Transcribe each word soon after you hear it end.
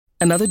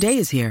Another day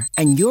is here,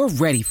 and you're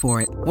ready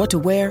for it. What to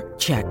wear?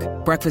 Check.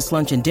 Breakfast,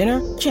 lunch, and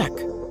dinner? Check.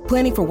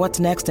 Planning for what's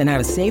next and how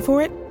to save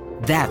for it?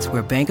 That's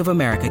where Bank of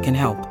America can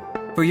help.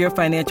 For your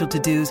financial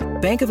to-dos,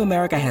 Bank of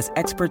America has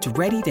experts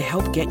ready to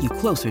help get you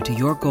closer to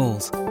your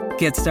goals.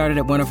 Get started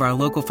at one of our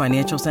local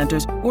financial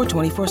centers or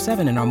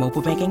 24/7 in our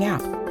mobile banking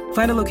app.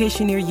 Find a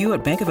location near you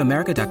at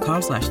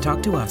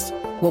bankofamerica.com/talktous.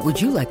 What would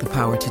you like the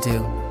power to do?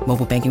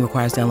 Mobile banking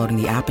requires downloading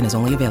the app and is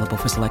only available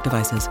for select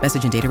devices.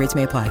 Message and data rates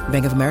may apply.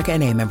 Bank of America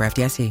N.A., member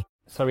FDIC.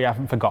 So we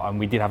haven't forgotten,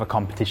 we did have a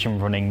competition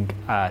running,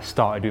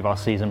 started with our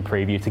season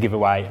preview to give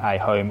away a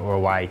home or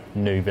away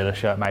new Villa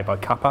shirt made by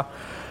Kappa.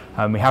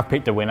 We have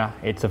picked a winner.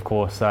 It's of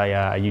course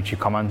a YouTube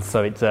comment,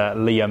 so it's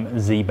Liam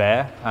Z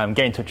Bear.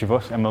 Get in touch with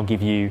us and we'll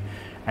give you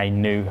a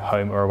new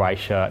home or away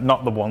shirt.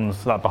 Not the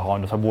ones that are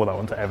behind us. I wore that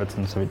one to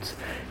Everton, so it's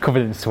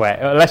covered in sweat.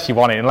 Unless you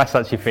want it, unless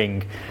that's your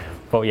thing.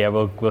 But yeah,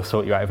 we'll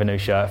sort you out with a new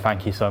shirt.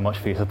 Thank you so much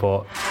for your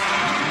support.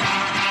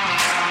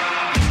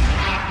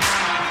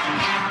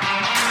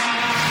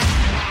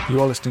 You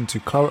are listening to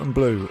Claret and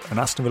Blue, an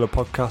Aston Villa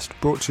podcast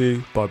brought to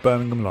you by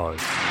Birmingham Live.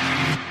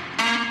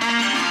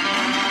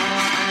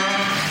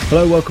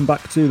 Hello, welcome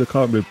back to the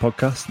Claret and Blue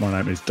podcast. My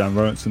name is Dan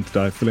Rowenson,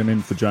 today filling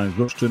in for James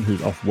Rushton,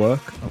 who's off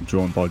work. I'm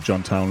joined by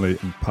John Townley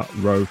and Pat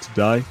Rowe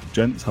today.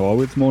 Gents, how are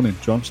we this morning?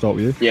 John, start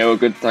with you. Yeah, well,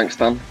 good, thanks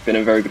Dan. Been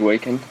a very good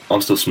weekend.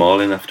 I'm still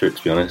smiling after it,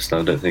 to be honest.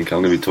 I don't think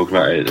I'm going to be talking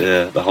about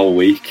it the whole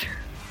week,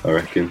 I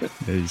reckon.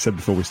 Yeah, you said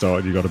before we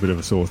started you got a bit of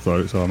a sore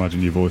throat, so I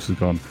imagine your voice has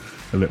gone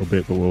a little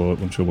bit, but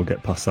I'm sure we'll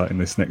get past that in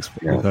this next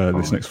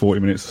 40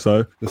 minutes or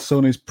so. The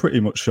sun is pretty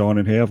much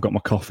shining here. I've got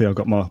my coffee, I've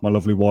got my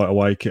lovely white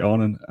away kit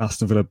on, and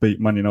Aston Villa beat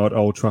Man United at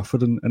Old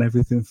Trafford, and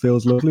everything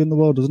feels lovely in the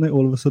world, doesn't it,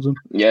 all of a sudden?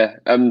 Yeah,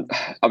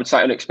 I would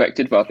say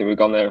unexpected, but I think we've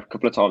gone there a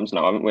couple of times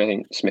now, haven't we? I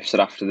think Smith said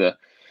after the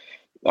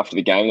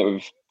game that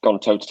we've gone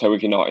toe-to-toe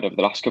with United over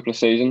the last couple of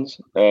seasons.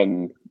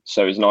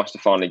 So it's nice to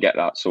finally get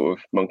that sort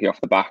of monkey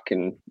off the back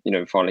and,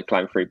 finally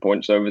claim 3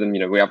 points over them.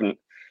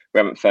 We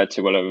haven't fared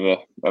too well over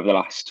the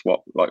last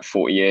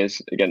 40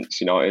 years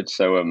against United.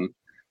 So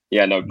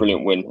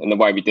brilliant win, and the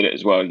way we did it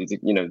as well.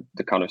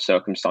 The kind of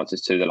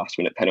circumstances too, the last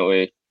minute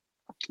penalty,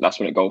 last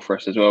minute goal for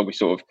us as well. We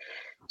sort of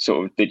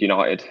did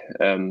United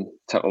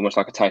almost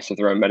like a taste of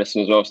their own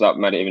medicine as well, so that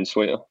made it even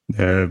sweeter.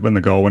 Yeah, when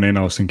the goal went in,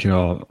 I was thinking,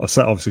 I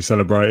obviously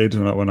celebrated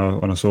when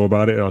I saw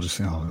about it. I just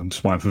think, I'm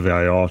just waiting for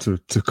VAR to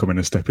come in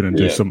and step in and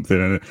do something.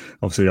 And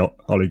obviously,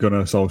 Ole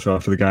Gunnar Solskjaer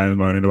after the game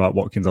moaning about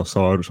Watkins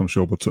offside, which I'm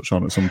sure we'll touch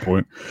on at some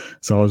point.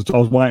 So I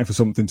was waiting for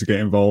something to get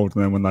involved,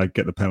 and then when they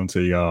get the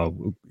penalty,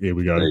 here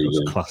we go.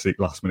 It's a classic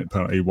last minute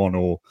penalty,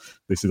 1-1.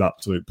 This is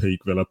absolute peak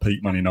Villa,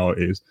 peak Man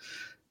United.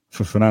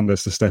 For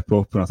Fernandes to step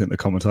up, and I think the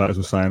commentators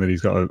were saying that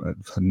he's got a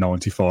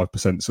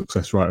 95%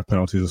 success rate of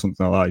penalties or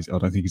something like that. I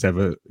don't think he's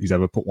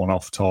ever put one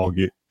off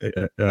target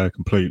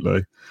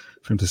completely.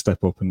 For him to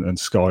step up and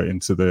sky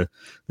into the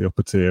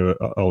upper tier at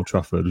Old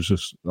Trafford was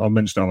just, I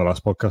mentioned it on the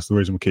last podcast, the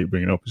reason we keep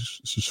bringing it up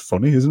is it's just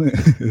funny, isn't it?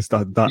 It's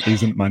that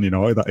isn't Man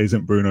United, that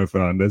isn't Bruno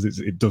Fernandes.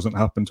 It doesn't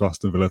happen to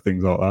Aston Villa,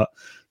 things like that.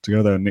 To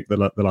go there and nick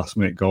the last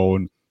minute goal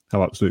and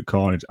have absolute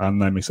carnage,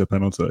 and they miss a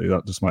penalty,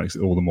 that just makes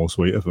it all the more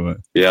sweeter for me.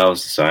 Yeah, I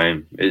was the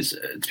same.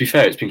 To be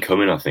fair, it's been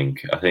coming, I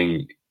think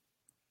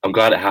I'm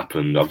glad it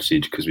happened,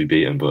 obviously, because we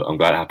beat them, but I'm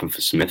glad it happened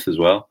for Smith as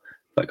well.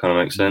 That kind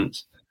of makes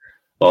sense.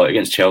 Well,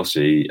 against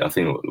Chelsea, I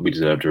think we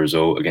deserved a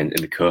result. Again,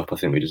 in the Cup, I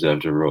think we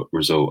deserved a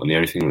result, and the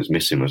only thing that was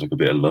missing was like a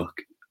bit of luck.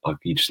 Like,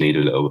 you just need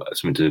a little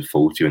something to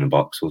fall to in the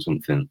box or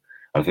something.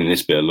 I think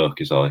this bit of luck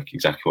is like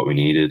exactly what we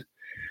needed,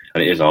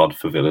 and it is hard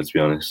for Villa, to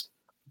be honest.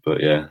 But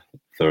yeah,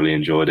 thoroughly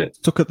enjoyed it.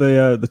 Took at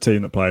the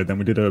team that played, then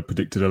we did a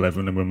predicted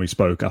 11, and when we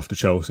spoke after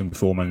Chelsea and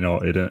before Man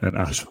United, and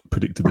Ash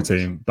predicted the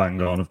team bang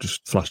on. I've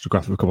just flashed a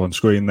graphic up on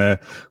screen there.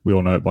 We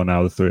all know it by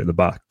now, the three at the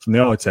back. From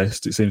the eye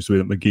test, it seems to be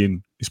that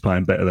McGinn is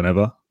playing better than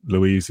ever.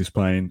 Louise is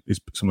playing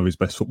some of his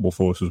best football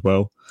for us as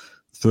well.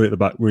 Three at the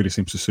back really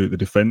seems to suit the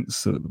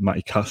defence.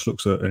 Matty Cash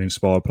looks an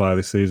inspired player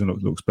this season,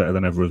 looks better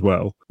than ever as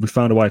well. We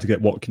found a way to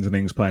get Watkins and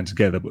Ings playing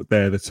together, but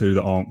they're the two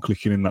that aren't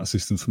clicking in that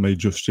system for me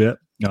just yet.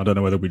 Now, I don't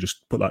know whether we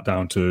just put that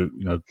down to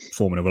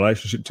forming a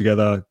relationship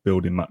together,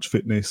 building match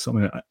fitness. I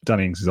mean,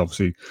 Danny Ings has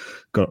obviously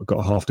got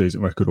a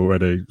half-decent record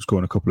already,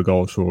 scoring a couple of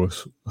goals for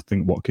us. I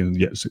think Watkins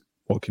yet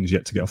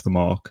to get off the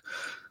mark.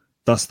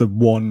 That's the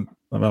one.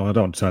 I don't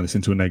want to turn this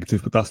into a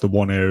negative, but that's the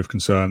one area of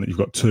concern, that you've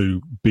got two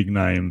big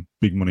name,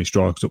 big money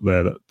strikers up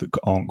there that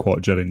aren't quite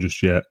gelling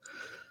just yet.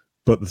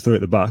 But the three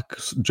at the back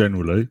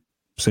generally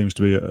seems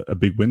to be a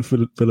big win for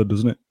Villa,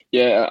 doesn't it?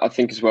 Yeah, I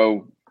think as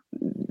well,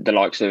 the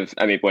likes of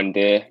Emi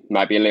Buendia,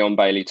 maybe Leon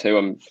Bailey too.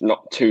 I'm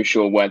not too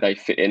sure where they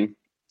fit into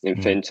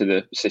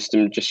the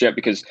system just yet,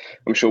 because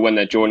I'm sure when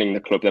they're joining the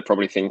club, they're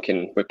probably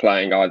thinking we're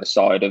playing either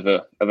side of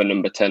a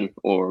number 10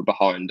 or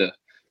behind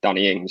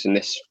Danny Ings, and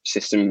this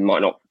system might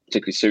not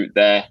particularly suit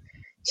their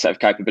set of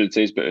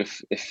capabilities. But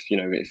if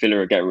Villa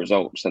are getting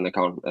results, then they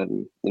can't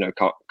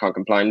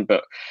complain.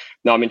 But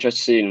no, I'm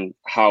interested in seeing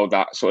how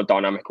that sort of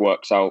dynamic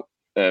works out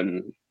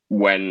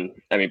when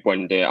Emi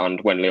Buendia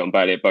and when Leon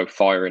Bailey are both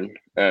firing,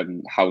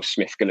 how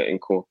Smith going to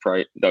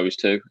incorporate those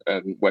two,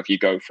 whether you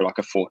go for like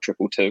a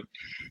 4-2-2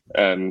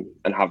 and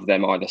have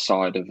them either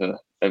side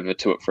of a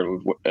two up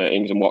front with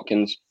Ings and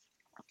Watkins.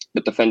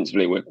 But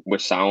defensively, we're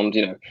sound.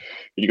 You know,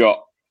 you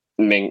got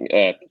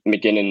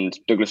McGinn and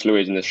Douglas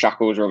Luiz and the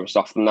shackles are almost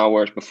off them now,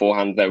 whereas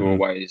beforehand they were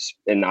always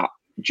in that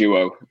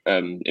duo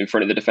in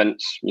front of the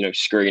defence, you know,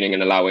 screening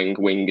and allowing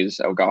wingers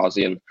El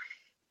Ghazi and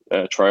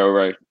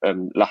Traore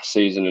last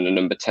season and a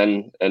number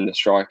 10 and the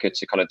striker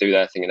to kind of do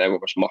their thing, and they were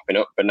just mopping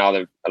up. But now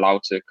they're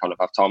allowed to kind of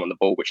have time on the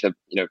ball, which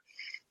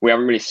we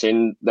haven't really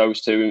seen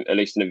those two, at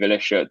least in a Villa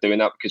shirt, doing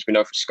that, because we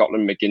know for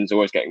Scotland, McGinn's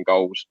always getting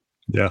goals.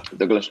 Yeah,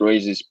 Douglas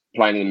Luiz is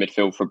playing in the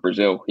midfield for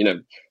Brazil. You know,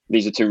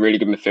 these are two really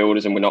good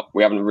midfielders, and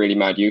we haven't really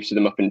made use of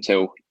them up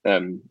until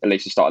at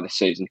least the start of this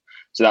season.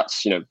 So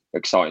that's, you know,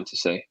 exciting to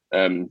see.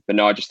 But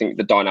no, I just think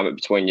the dynamic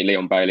between your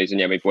Leon Baileys and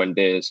Emi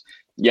Buendias,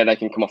 yeah, they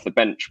can come off the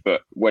bench,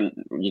 but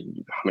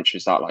how much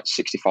is that? Like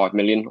 65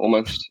 million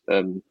almost.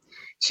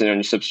 Sitting on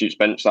your substitutes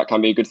bench, that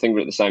can be a good thing,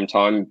 but at the same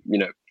time, you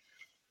know,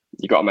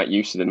 you got to make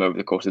use of them over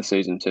the course of the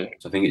season too.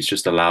 I think it's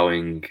just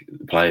allowing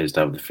the players to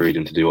have the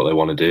freedom to do what they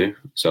want to do.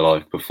 So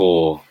like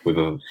before, with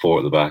a 4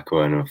 at the back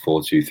or in a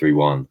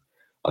 4-2-3-1,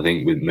 I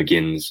think with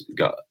McGinn's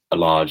got a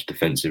large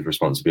defensive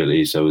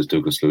responsibility, so has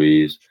Douglas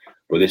Luiz.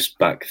 But this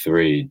back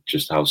three,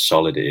 just how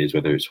solid it is,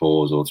 whether it's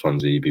Hawes or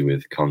Tuanzebe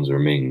with Konsa or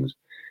Mings,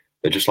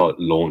 they're just like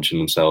launching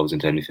themselves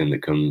into anything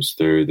that comes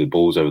through. The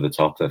ball's over the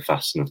top, they're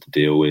fast enough to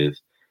deal with.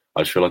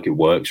 I just feel like it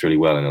works really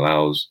well and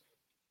allows,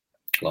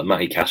 like,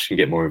 Matty Cash can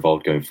get more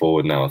involved going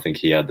forward now. I think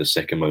he had the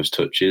second most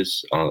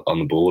touches on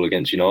the ball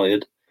against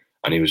United,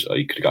 and he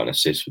could have got an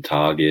assist for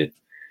Target.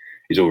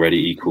 He's already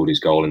equalled his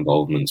goal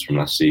involvements from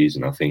last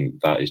season. I think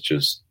that is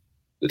just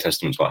the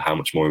testament to how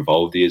much more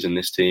involved he is in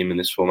this team, in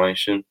this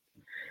formation.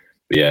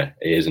 But yeah,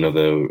 it is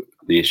the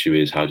issue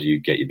is, how do you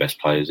get your best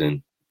players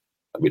in,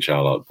 which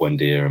are like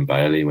Buendia and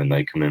Bailey when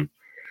they come in.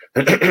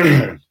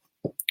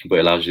 But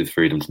it allows you the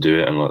freedom to do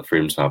it, and like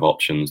freedom to have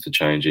options to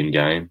change in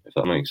game, if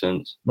that makes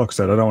sense. Like I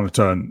said, I don't want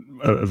to turn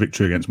a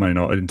victory against Man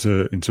United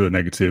into a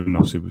negative, and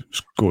obviously we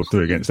scored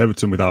 3 against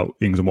Everton without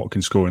Ings and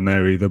Watkins scoring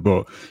there either.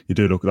 But you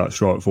do look at that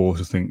strike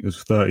force, I think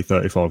there's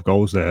 35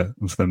 goals there,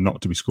 and for them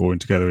not to be scoring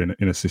together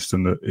in a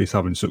system that is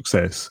having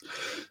success,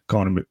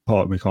 part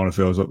of me kind of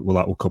feels like, well,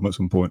 that will come at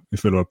some point.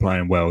 If Villa are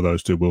playing well,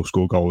 those two will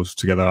score goals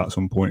together at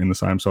some point in the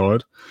same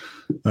side.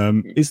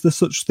 Is there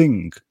such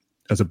thing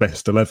as a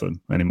best 11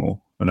 anymore,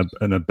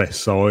 and a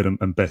best side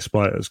and best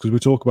players? Because we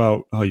talk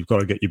about how you've got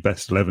to get your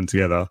best 11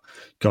 together,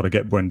 got to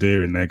get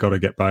Buendia in there, got to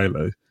get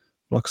Bailey.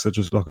 Like I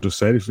just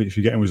said, if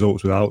you're getting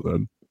results without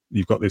them,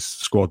 you've got this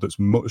squad that's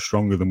much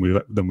stronger than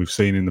we've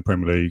seen in the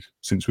Premier League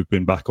since we've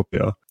been back up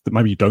here. That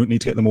maybe you don't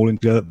need to get them all in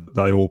together;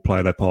 they all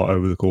play their part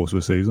over the course of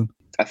a season.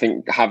 I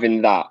think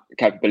having that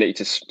capability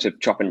to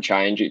chop and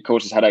change, it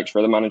causes headaches for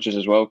other managers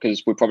as well,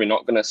 because we're probably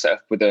not going to set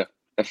up with a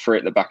 3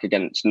 at the back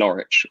against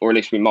Norwich, or at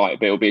least we might,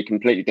 but it'll be a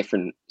completely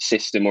different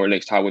system, or at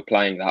least how we're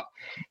playing that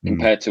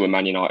compared to a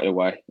Man United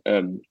away.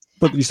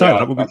 But you say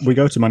that, we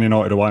go to Man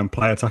United away and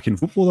play attacking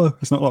football, though.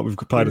 It's not like we've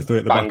played a 3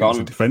 at the back, it's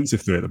a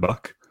defensive 3 at the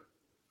back.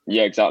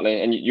 Yeah,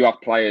 exactly. And you have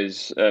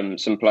players,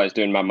 some players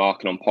doing man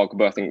marking on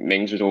Pogba. I think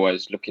Mings was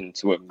always looking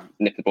to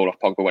nip the ball off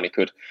Pogba when he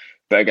could.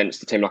 But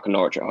against a team like a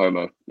Norwich at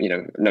home,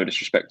 no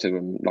disrespect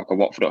to like a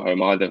Watford at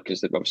home either,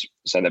 because they've obviously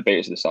said they're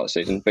beat us at the start of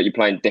the season. But you're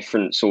playing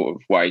different sort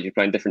of ways. You're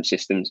playing different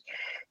systems,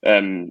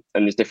 and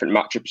there's different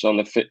matchups on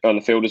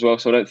the field as well.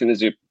 So I don't think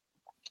there's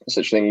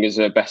such thing as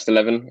a best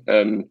 11.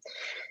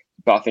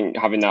 But I think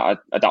having that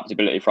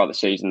adaptability throughout the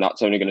season,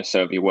 that's only going to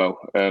serve you well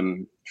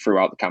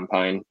throughout the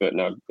campaign. But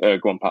no,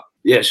 go on, Pat.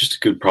 Yeah, it's just a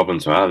good problem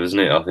to have, isn't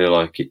it? I feel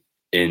like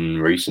in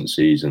recent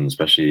seasons,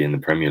 especially in the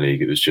Premier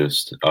League, it was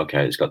just,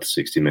 okay, it's got to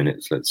 60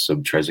 minutes, let's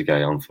sub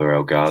Trezeguet on for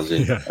El Ghazi.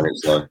 Yeah. And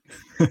it's like,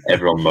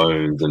 everyone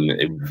moans, and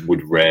it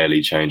would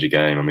rarely change a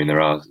game. I mean,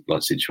 there are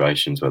like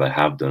situations where they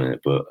have done it,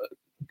 but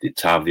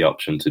to have the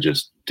option to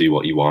just do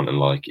what you want, and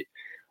like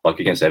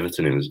against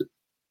Everton, it was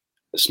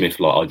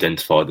Smith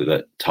identified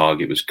that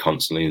Target was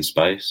constantly in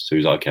space. So he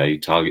was like, okay,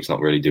 Target's not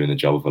really doing the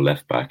job of a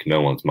left back.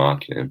 No one's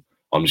marking him.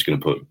 I'm just going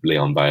to put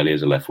Leon Bailey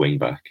as a left wing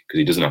back, because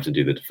he doesn't have to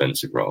do the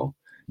defensive role,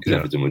 because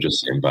Everton were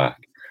just sitting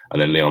back.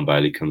 And then Leon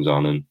Bailey comes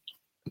on and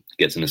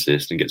gets an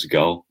assist and gets a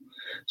goal.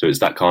 So it's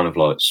that kind of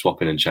like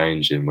swapping and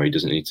changing, where he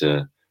doesn't need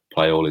to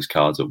play all his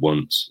cards at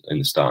once in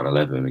the starting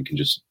 11 and can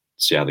just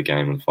see how the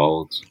game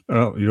unfolds.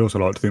 You'd also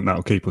like to think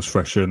that'll keep us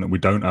fresher, and that we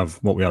don't have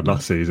what we had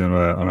last season.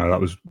 I know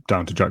that was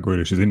down to Jack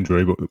Grealish's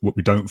injury, but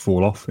we don't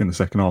fall off in the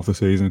second half of the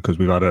season, because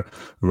we've had a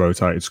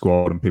rotated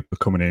squad and people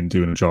coming in,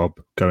 doing a job,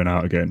 going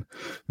out again,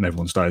 and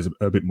everyone stays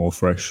a bit more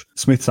fresh.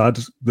 Smith's had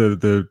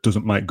the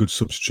doesn't make good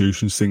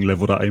substitutions thing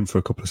levelled at him for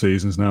a couple of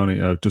seasons now, and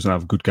he doesn't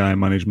have good game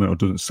management or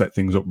doesn't set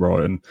things up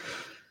right. And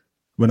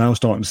we're now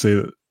starting to see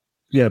that,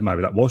 yeah,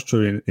 maybe that was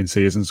true in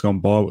seasons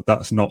gone by, but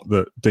that's not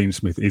that Dean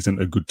Smith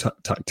isn't a good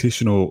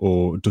tactician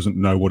or doesn't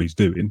know what he's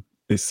doing.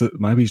 it's that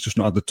maybe he's just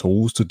not had the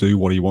tools to do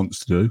what he wants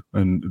to do.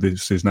 And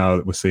this is now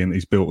that we're seeing that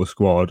he's built a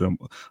squad. And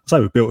I say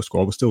we've built a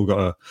squad, we've still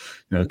got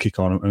to kick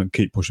on and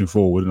keep pushing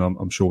forward. And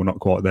I'm sure we're not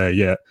quite there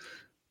yet.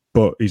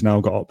 But he's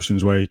now got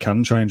options where he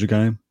can change a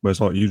game. Whereas,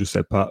 like you just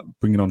said, Pat,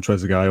 bringing on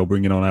Trezeguet or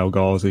bringing on El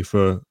Ghazi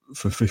for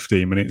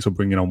 15 minutes or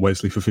bringing on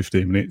Wesley for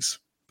 15 minutes.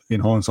 In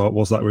hindsight,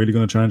 was that really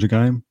going to change a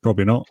game?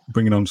 Probably not.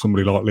 Bringing on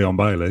somebody like Leon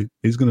Bailey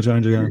is going to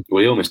change a game.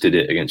 Well, he almost did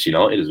it against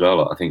United as well.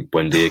 Like, I think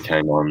Buendia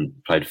came on,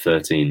 played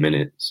 13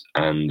 minutes,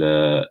 and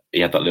he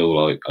had that little,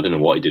 I don't know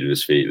what he did with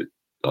his feet.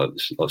 But,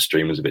 the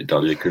stream was a bit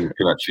dodgy. Couldn't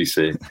actually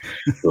see.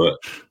 But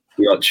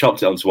he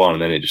chopped it onto one,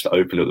 and then it just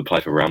opened up the play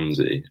for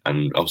Ramsey.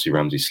 And obviously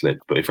Ramsey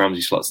slipped. But if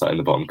Ramsey slots that in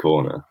the bottom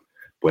corner,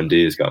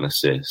 Buendia's got an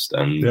assist.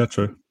 And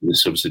true. The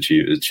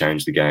substitute has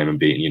changed the game and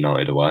beaten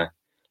United away.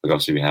 Like,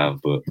 obviously we have,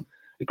 but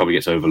it probably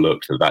gets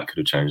overlooked that could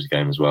have changed the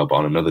game as well. But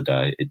on another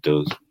day, it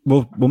does.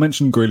 Well, we'll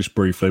mention Grealish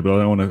briefly, but I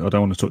don't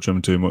want to touch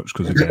him too much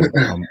because again,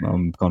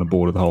 I'm kind of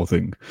bored of the whole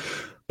thing.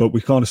 But we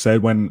kind of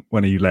said when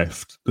he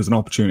left, there's an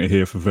opportunity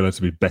here for Villa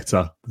to be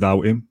better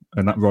without him,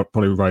 and that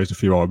probably raised a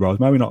few eyebrows.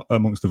 Maybe not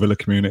amongst the Villa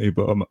community,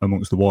 but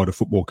amongst the wider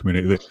football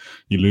community. That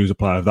you lose a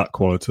player of that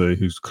quality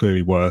who's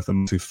clearly worth a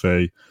massive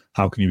fee.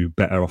 How can you be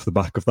better off the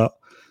back of that?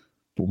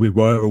 But we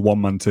were a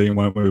one-man team,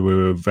 weren't we?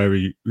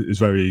 It was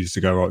very easy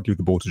to go, right, give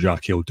the ball to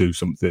Jack, he'll do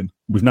something.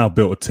 We've now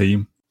built a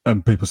team,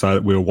 and people say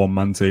that we were a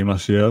one-man team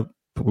last year,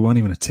 but we weren't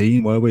even a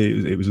team, were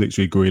we? It was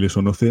literally Grealish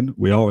or nothing.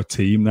 We are a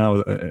team now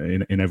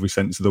in every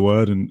sense of the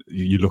word, and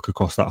you look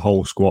across that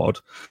whole squad,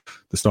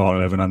 the starting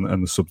 11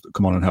 and the subs that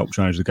come on and help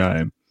change the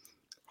game.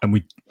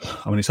 And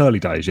it's early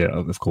days yet,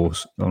 of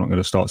course. I'm not going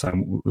to start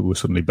saying we were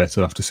suddenly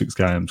better after 6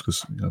 games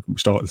because we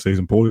started the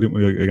season poorly, didn't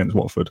we, against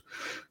Watford?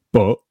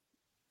 But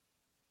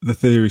the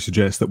theory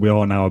suggests that we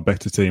are now a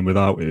better team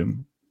without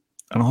him,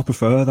 and I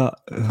prefer that.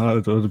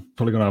 I'm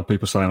probably going to have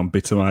people saying I'm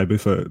bitter maybe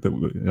for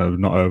that,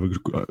 not over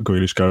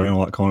Grealish going and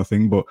all that kind of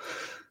thing, but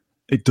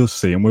it does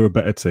seem we're a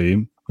better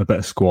team, a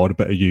better squad, a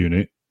better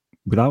unit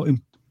without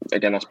him.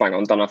 Again, that's bang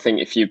on, Dan. I think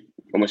if you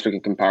almost look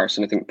in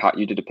comparison, I think, Pat,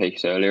 you did a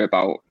piece earlier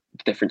about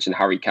the difference in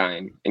Harry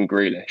Kane and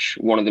Grealish.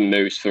 One of them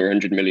moves for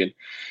 100 million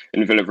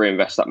and Villa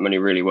reinvest that money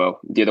really well.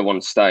 The other one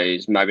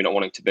stays, maybe not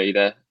wanting to be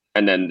there.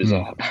 And then there's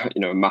a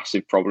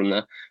massive problem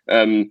there.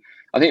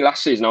 I think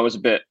last season I was a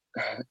bit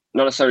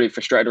not necessarily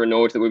frustrated or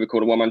annoyed that we were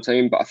called a one-man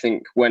team, but I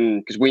think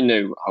because we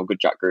knew how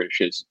good Jack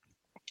Grealish is,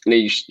 and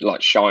he's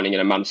like shining in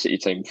a Man City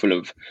team full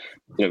of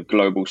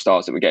global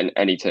stars that we get in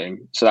any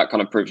team. So that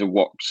kind of proves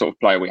what sort of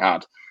player we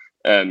had.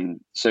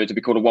 So to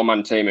be called a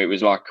one-man team, it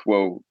was like,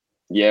 well,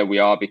 yeah, we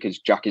are because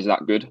Jack is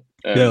that good.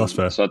 Yeah, that's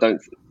fair. So I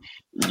don't.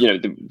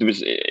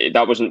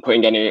 That wasn't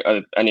putting any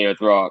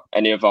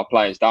of our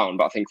players down,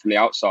 but I think from the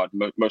outside,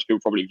 most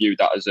people probably viewed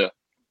that as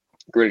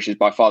Grealish is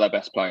by far their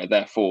best player.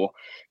 Therefore,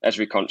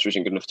 Ezri Konsa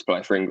isn't good enough to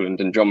play for England,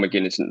 and John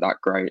McGinn isn't that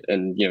great,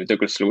 and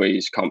Douglas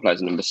Luiz can't play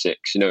as a number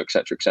 6,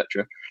 etc.,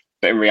 etc.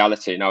 But in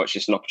reality, now it's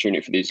just an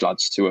opportunity for these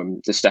lads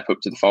to step up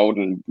to the fold,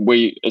 and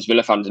we as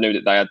Villa fans knew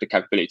that they had the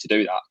capability to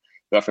do that.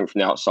 But I think from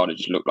the outside, it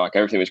just looked like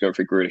everything was going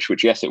through Grealish,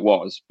 which yes, it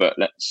was, but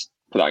let's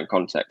put that in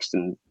context.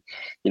 And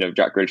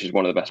Jack Grealish is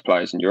one of the best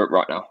players in Europe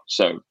right now.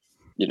 So,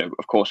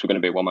 of course, we're going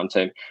to be a one-man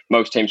team.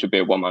 Most teams would be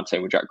a one-man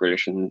team with Jack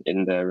Grealish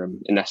in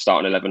their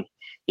starting 11.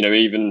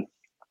 Even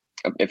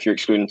if you're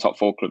excluding top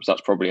 4 clubs,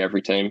 that's probably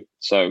every team.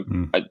 So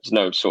there's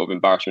no sort of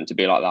embarrassment to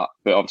be like that.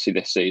 But obviously,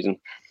 this season,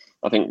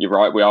 I think you're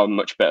right. We are a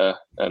much better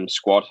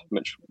squad,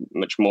 much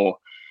more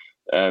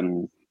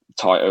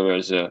tighter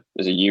as a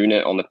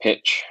unit on the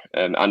pitch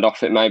and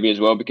off it maybe as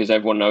well, because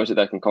everyone knows that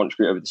they can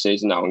contribute over the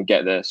season now and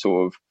get their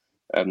sort of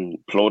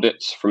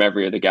plaudits from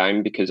every other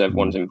game because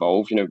everyone's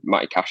involved.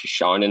 Matty Cash is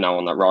shining now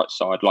on that right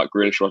side like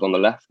Grealish was on the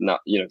left, and that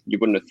you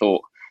wouldn't have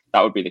thought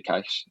that would be the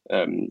case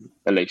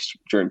at least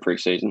during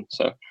pre-season.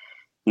 So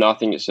no, I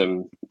think it's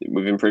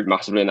we've improved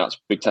massively, and that's a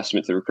big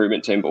testament to the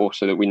recruitment team, but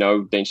also that we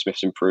know Dean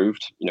Smith's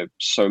improved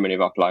so many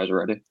of our players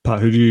already. Pat,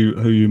 who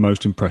are you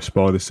most impressed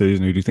by this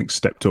season? Who do you think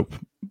stepped up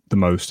the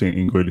most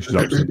in Grealish's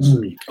absence?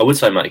 I would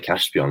say Matty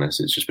Cash, to be honest.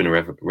 It's just been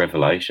a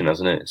revelation,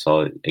 hasn't it? It's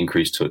like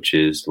increased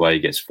touches, the way he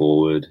gets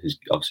forward. He's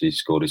obviously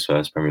scored his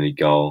first Premier League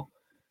goal.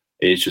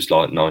 It's just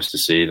like nice to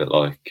see that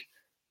like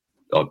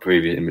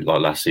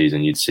last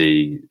season, you'd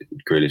see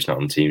Grealish not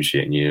on the team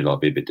sheet and you'd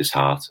be a bit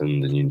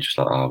disheartened and you're just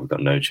like, we've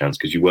got no chance,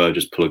 because you were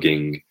just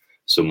plugging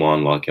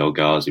someone like El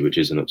Ghazi, which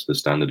isn't up to the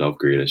standard of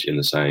Grealish, in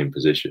the same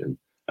position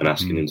and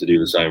asking him to do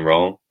the same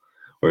role.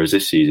 Whereas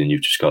this season,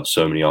 you've just got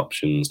so many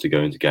options to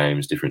go into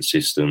games, different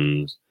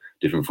systems,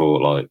 different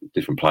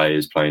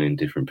players playing in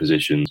different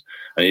positions.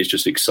 And it's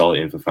just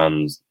exciting for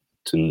fans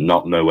to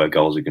not know where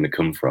goals are going to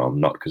come from,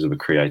 not because of a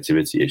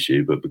creativity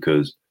issue, but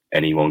because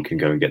anyone can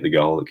go and get the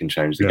goal that can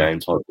change the game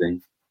type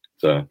thing.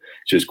 So it's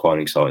just quite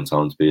an exciting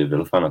time to be a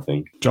Villa fan, I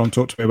think. John,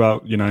 talk to me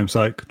about your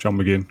namesake, John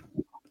McGinn.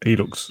 he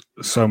looks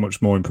so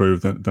much more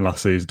improved than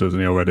last season, doesn't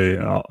he, already?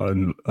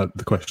 And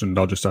the question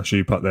I'll just ask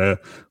you, Pat, there,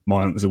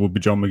 my answer would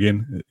be John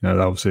McGinn. You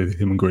know, obviously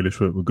him and Grealish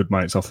were good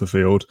mates off the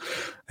field.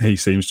 He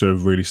seems to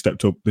have really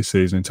stepped up this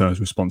season in terms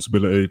of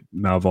responsibility,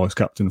 now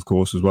vice-captain, of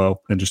course, as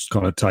well, and just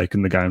kind of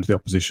taken the game to the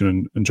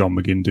opposition, and John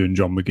McGinn doing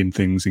John McGinn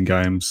things in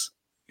games.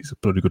 He's a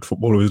bloody good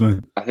footballer, isn't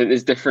he? I think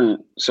there's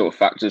different sort of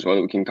factors as well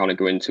that we can kind of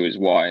go into as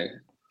why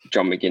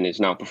John McGinn is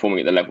now performing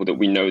at the level that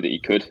we know that he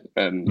could.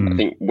 I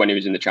think when he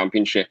was in the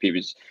Championship, he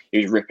was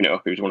ripping it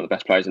up. He was one of the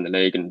best players in the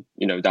league, and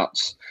you know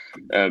that's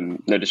no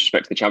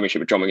disrespect to the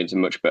Championship, but John McGinn's a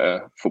much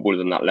better footballer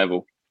than that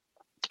level.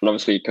 And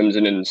obviously, he comes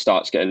in and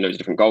starts getting loads of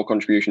different goal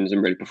contributions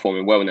and really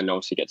performing well, and then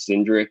obviously gets his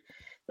injury.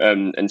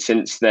 And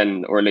since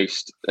then, or at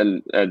least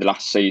the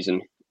last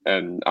season,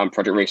 and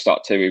Project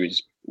Restart 2, he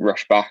was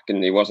rushed back,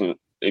 and he wasn't,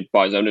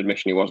 by his own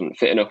admission, he wasn't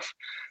fit enough.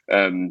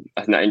 I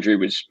think that injury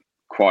was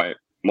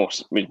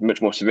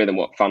much more severe than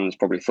what fans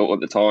probably thought at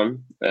the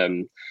time.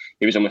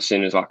 He was almost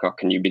seen as like, oh,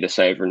 can you be the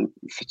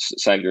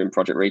saviour in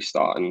Project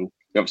Restart? And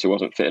he obviously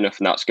wasn't fit enough,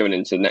 and that's going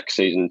into the next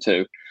season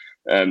too.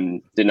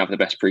 Didn't have the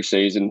best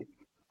pre-season,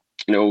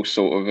 and it all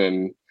sort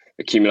of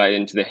accumulated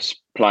into this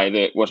player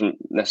that wasn't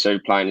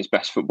necessarily playing his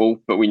best football,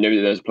 but we knew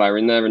that there was a player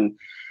in there. And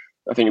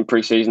I think in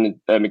pre-season,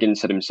 McGinn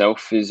said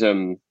himself, he's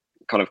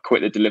kind of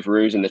quit the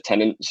Deliveroos and the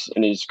Tenants,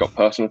 and he's got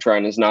personal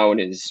trainers now, and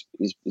he's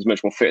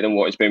much more fit than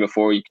what he's been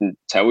before. You can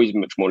tell he's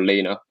much more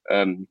leaner.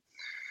 And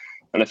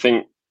I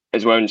think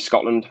as well in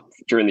Scotland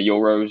during the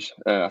Euros,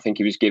 I think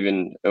he was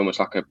given almost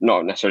like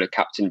not necessarily a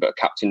captain, but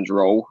a captain's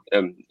role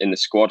in the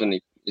squad, and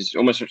he's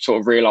almost sort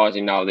of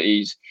realising now that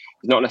he's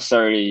not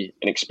necessarily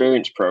an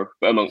experienced pro,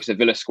 but amongst the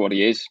Villa squad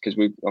he is, because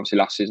we obviously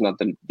last season had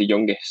the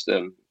youngest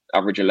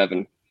average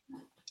 11.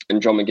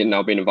 And John McGinn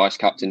now being a vice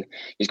captain,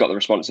 he's got the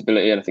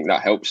responsibility, and I think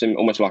that helps him,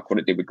 almost like what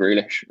it did with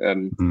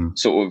Grealish.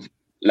 Sort of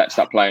lets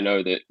that player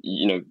know that,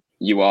 you know,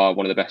 you are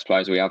one of the best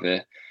players we have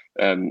here.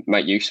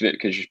 Make use of it,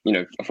 because, you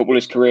know, a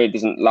footballer's career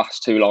doesn't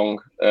last too long.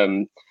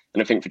 And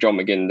I think for John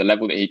McGinn, the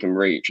level that he can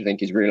reach, I think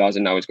he's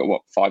realising now he's got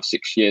 5-6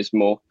 years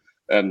more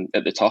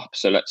at the top.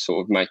 So let's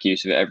sort of make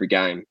use of it every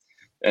game.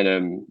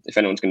 And if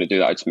anyone's going to do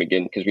that, it's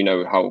McGinn, because we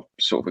know how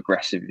sort of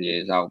aggressive he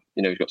is, how,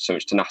 you know, he's got so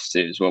much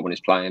tenacity as well when he's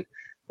playing.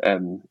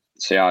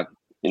 So yeah,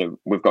 you know,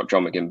 we've got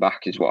John McGinn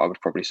back, is what I would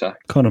probably say.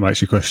 Kind of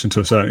makes you question to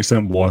a certain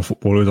extent why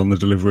footballers on the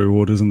delivery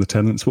orders and the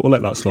Tenants, but we'll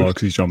let that slide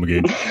because he's John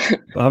McGinn.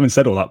 But having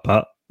said all that,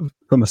 Pat,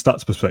 from a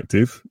stats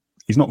perspective,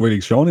 he's not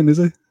really shining, is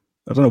he?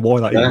 I don't know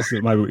why that is.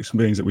 Maybe it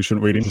means that we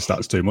shouldn't read into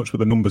stats too much, but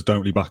the numbers don't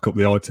really back up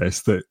the eye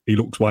test that he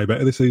looks way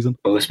better this season.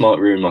 Well, this might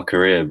ruin my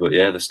career, but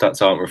yeah, the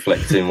stats aren't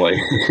reflecting what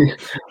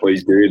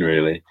he's doing,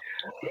 really.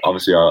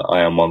 Obviously,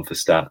 I am one for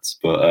stats,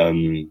 but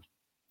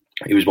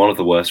he was one of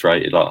the worst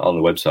rated, like on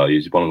the website, he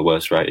was one of the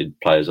worst rated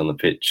players on the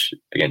pitch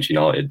against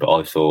United. But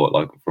I thought,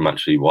 like, from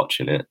actually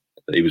watching it,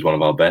 that he was one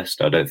of our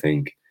best. I don't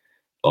think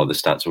like the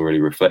stats will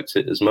really reflect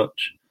it as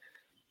much.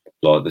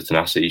 Like the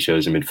tenacity he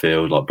shows in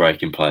midfield, like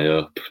breaking play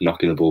up,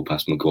 knocking the ball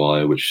past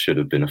Maguire, which should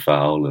have been a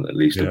foul and at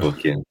least a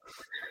booking.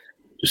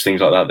 Just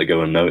things like that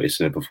go unnoticed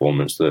in a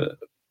performance that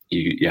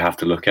you have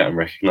to look at and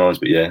recognise.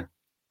 But yeah,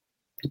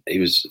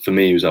 for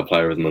me, he was our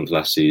player of the month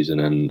last season,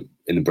 and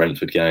in the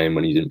Brentford game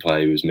when he didn't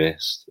play, he was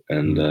missed.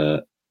 And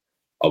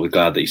I was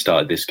glad that he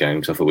started this game,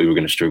 because I thought we were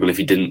going to struggle if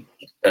he didn't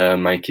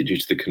make it due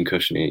to the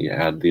concussion he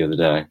had the other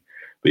day.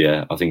 But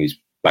yeah, I think he's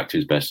back to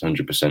his best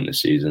 100%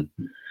 this season.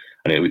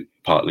 And it was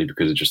partly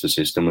because of just the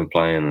system we're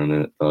playing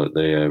and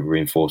the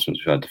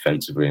reinforcements we've had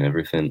defensively and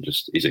everything.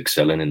 Just he's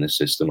excelling in this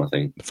system, I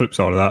think. The flip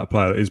side of that, a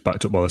player that is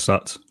backed up by the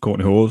stats,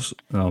 Courtney Hawes.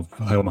 I've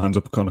held my hands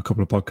up on a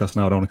couple of podcasts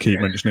now. I don't want to keep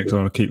mentioning it because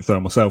I want to keep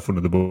throwing myself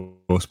under the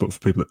bus. But for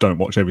people that don't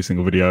watch every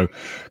single video,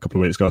 a couple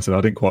of weeks ago I said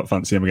I didn't quite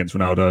fancy him against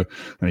Ronaldo,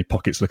 and he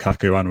pockets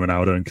Lukaku and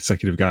Ronaldo in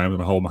consecutive games,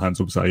 and I hold my hands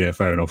up and say, yeah,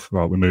 fair enough.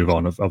 Right, we move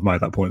on. I've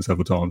made that point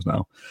several times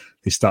now.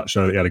 His stats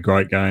show that he had a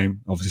great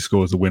game. Obviously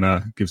scores the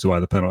winner, gives away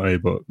the penalty,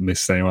 but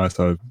missed anyway.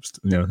 So,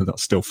 you know,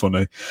 that's still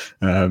funny.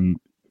 And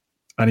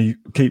he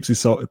keeps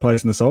his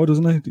place in the side,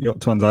 doesn't he?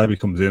 Tuanzebe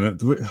comes in.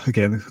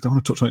 Again, I don't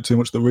want to touch on it too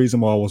much. The reason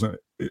why I wasn't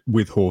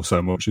with Hawes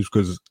so much is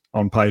because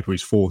on paper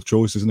he's fourth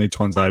choice, isn't he?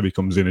 Tuanzebe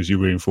comes in as your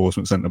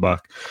reinforcement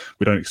centre-back.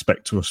 We don't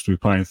expect us to be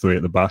playing three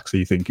at the back, so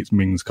you think it's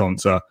Mings,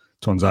 Konsa,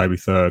 Tuanzebe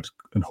third,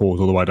 and Hawes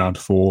all the way down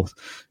to fourth.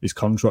 His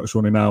contract's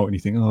running out, and you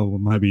think, oh, well,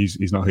 maybe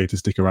he's not here to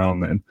stick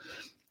around then.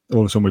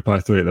 All of a sudden we play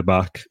three at the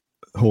back.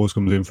 Hawes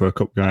comes in for a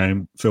cup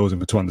game, fills in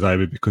for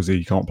Tuanzebe because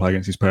he can't play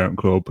against his parent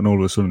club, and all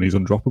of a sudden he's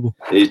undroppable.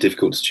 It is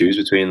difficult to choose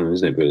between them,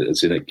 isn't it? But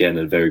it's, again,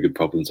 a very good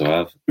problem to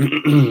have.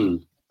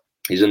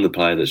 He's in the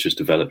player that's just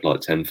developed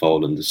like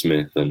tenfold under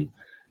Smith, and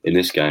in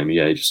this game,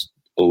 yeah, he just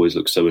always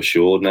looks so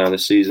assured now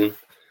this season.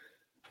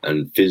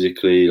 And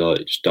physically,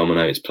 like, just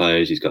dominates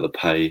players. He's got the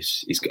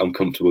pace. I'm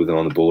comfortable with him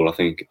on the ball. I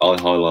think I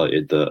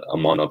highlighted that I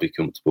might not be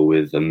comfortable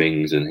with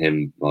Mings and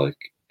him, like,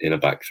 in a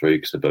back three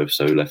because they're both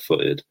so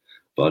left-footed.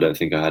 But I don't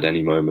think I had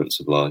any moments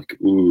of like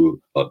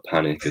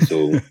panic at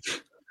all.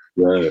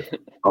 No,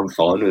 I'm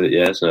fine with it,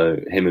 yeah. So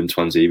him and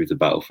Tuanzebe to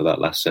battle for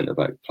that last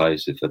centre-back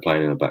place. If they're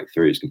playing in a back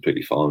three, it's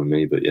completely fine with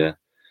me. But yeah,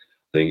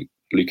 I think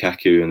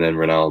Lukaku and then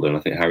Ronaldo, and I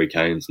think Harry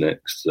Kane's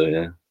next. So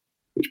yeah,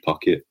 which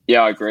pocket?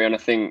 Yeah, I agree, and I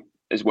think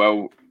as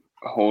well,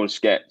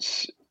 Horst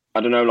gets. I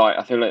don't know, like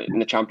I feel like in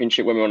the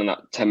Championship when we went on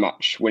that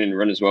 10-match winning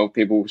run as well,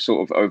 people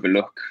sort of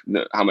overlook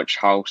how much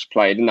House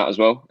played in that as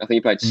well. I think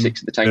he played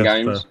 6 of the 10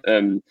 games.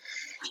 And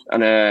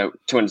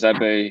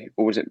Tuanzebe,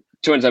 or was it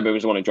Tuanzebe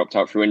was the one who dropped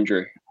out through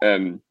injury.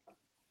 And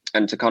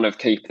to kind of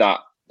keep that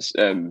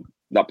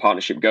that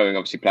partnership going,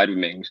 obviously played with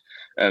Mings,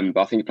 but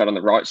I think he played on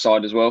the right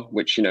side as well,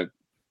 which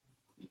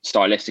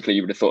stylistically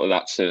you would have thought of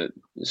that's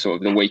sort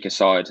of the weaker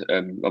side,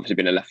 obviously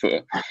being a left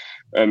footer,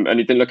 and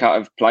he didn't look out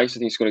of place. I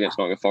think he scored against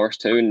Nottingham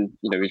Forest too, and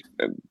he's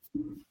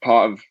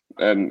part of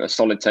a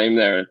solid team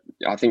there.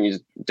 I think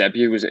his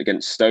debut was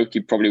against Stoke. He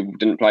probably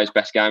didn't play his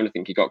best game. I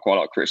think he got quite a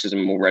lot of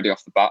criticism already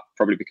off the bat,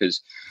 probably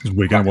because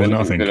Wigan wasn't,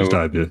 I think, his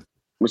debut.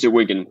 Was it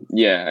Wigan?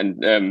 Yeah,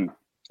 and I think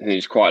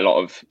there's quite a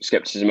lot of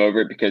scepticism over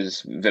it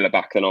because Villa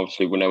back then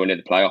obviously were nowhere near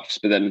the playoffs,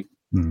 but then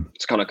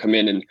to kind of come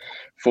in and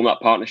form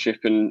that partnership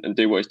and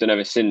do what he's done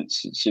ever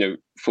since, it's,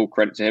 full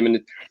credit to him. And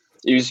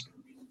he was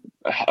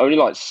only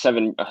like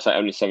 7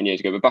 years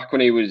ago, but back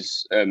when he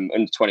was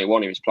under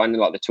 21, he was playing in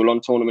like the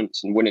Toulon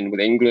tournaments and winning with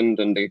England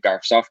under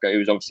Gareth Southgate, who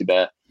was obviously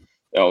there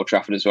at Old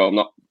Trafford as well. I'm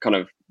not kind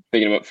of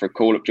bigging him up for a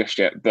call-up just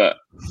yet, but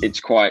it's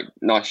quite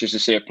nice just to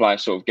see a player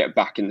sort of get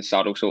back in the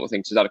saddle sort of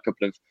thing. So he's had a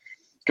couple of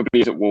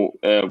years at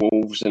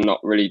Wolves and not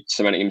really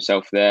cementing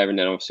himself there, and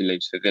then obviously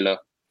leaves for Villa.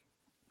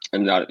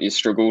 And he's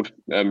struggled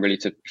really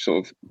to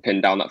sort of pin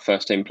down that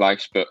first team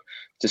place. But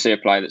to see a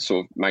player that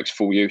sort of makes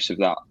full use of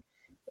that,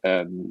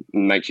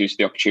 makes use of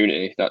the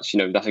opportunity, that's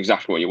that's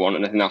exactly what you want.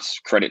 And I think that's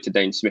credit to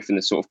Dean Smith and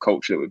the sort of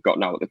culture that we've got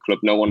now at the club.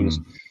 No one's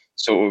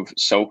sort of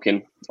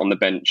sulking on the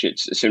bench.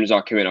 It's as soon as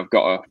I come in, I've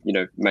got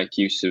to make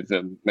use of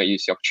the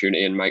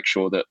opportunity and make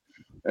sure that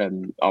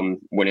I'm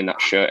winning that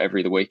shirt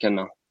every weekend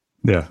now.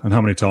 Yeah, and how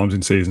many times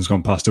in seasons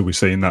gone past have we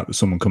seen that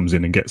someone comes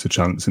in and gets a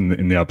chance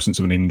in the absence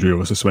of an injury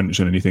or a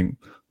suspension, and you think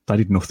they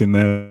did nothing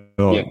there,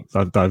 or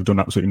they've done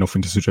absolutely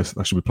nothing to suggest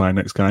that they should be playing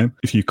next game.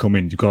 If you come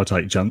in, you've got to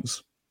take your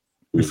chance.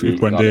 If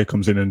Buendia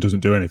comes in and doesn't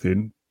do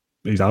anything,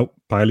 he's out.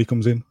 Bailey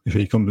comes in. If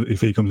he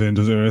comes in and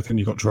doesn't do anything,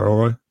 you've got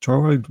Traore.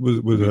 Traore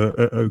was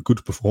a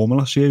good performer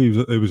last year.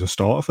 He was a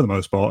starter for the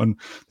most part, and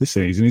this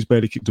season he's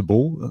barely kicked a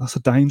ball. That's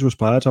a dangerous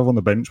player to have on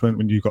the bench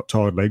when you've got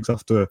tired legs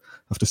after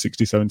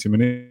 60, 70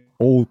 minutes.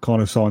 All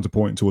kind of signs are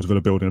pointing towards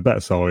Villa building a better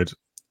side.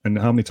 And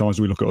how many times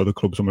do we look at other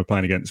clubs when we're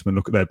playing against them and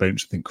look at their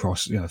bench and think,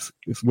 cross,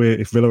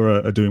 if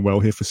Villa are doing well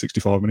here for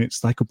 65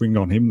 minutes, they could bring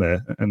on him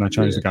there and they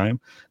change the game. And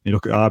you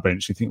look at our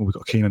bench and you think, we've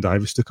got Keenan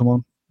Davis to come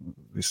on.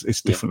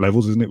 It's different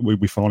levels, isn't it?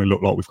 We finally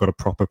look like we've got a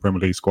proper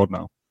Premier League squad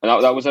now.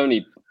 And that was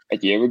only a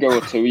year ago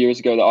or 2 years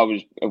ago that I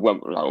was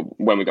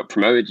when we got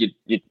promoted.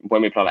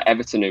 When we played at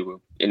Everton, who were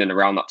in and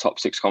around that top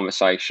 6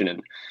 conversation,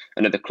 and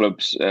other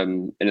clubs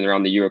in and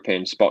around the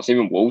European spots.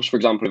 Even Wolves, for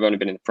example, have only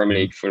been in the Premier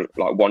League for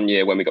like 1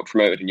 year when we got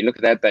promoted. And you look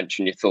at their bench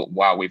and you thought,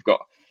 wow,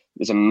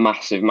 there's a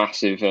massive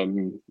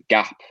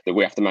gap that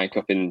we have to make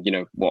up in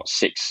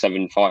 6,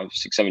 7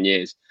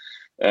 years.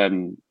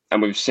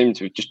 And we've seemed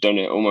to have just done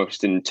it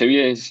almost in 2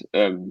 years.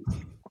 And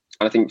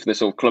I think for the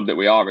sort of club that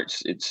we are,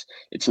 it's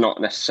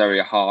not necessarily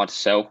a hard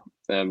sell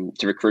to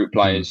recruit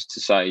players to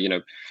say,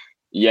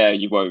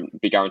 you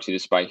won't be guaranteed a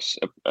space,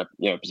 a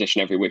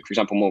position every week. For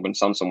example, Morgan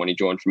Sanson, when he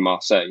joined from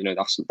Marseille,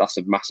 that's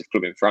a massive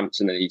club in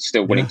France, and then he's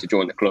still willing to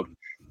join the club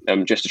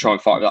just to try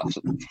and fight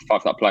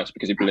for that place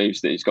because he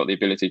believes that he's got the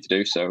ability to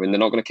do so. And they're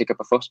not going to kick up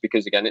a fuss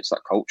because, again, it's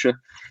that culture.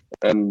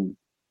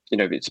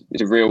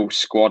 It's a real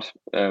squad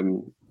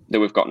that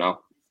we've got now.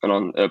 And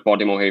on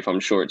Bodymoor Heath, I'm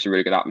sure it's a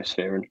really good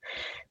atmosphere.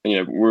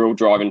 And we're all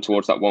driving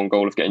towards that one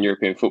goal of getting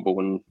European football.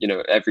 And,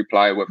 every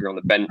player, whether you're on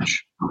the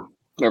bench,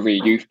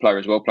 every youth player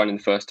as well, playing in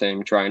the first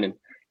team, training,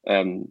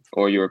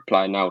 or you're a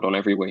player nailed on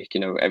every week,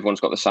 everyone's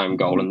got the same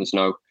goal and there's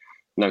no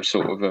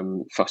sort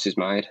of fuss is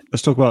made.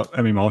 Let's talk about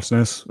Emi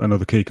Martinez,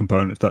 another key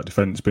component of that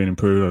defence being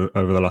improved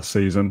over the last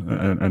season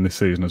and this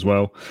season as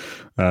well.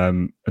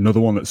 Another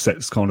one that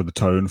sets kind of the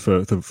tone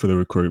for the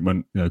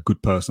recruitment.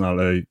 Good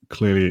personality,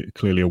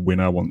 clearly a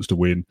winner, wants to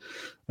win.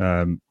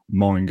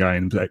 Mind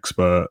games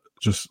expert,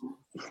 just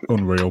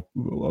unreal.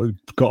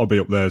 Got to be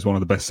up there as one of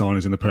the best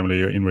signings in the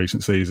Premier League in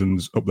recent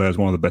seasons. Up there as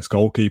one of the best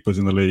goalkeepers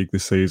in the league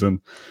this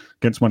season.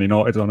 Against Man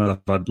United, I know they've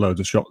had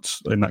loads of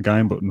shots in that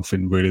game, but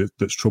nothing really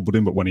that's troubled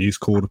him. But when he's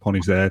called upon,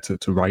 he's there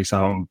to race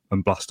out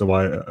and blast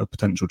away a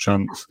potential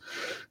chance.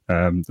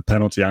 The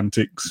penalty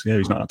antics,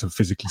 he's not had to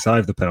physically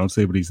save the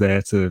penalty, but he's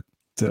there to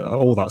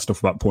all that stuff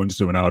about pointing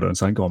to Ronaldo and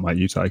saying, "Go on, mate,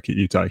 you take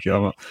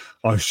it."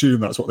 I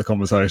assume that's what the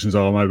conversations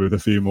are, maybe with a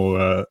few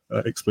more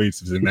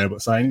expletives in there.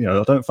 But saying,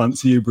 I don't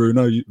fancy you,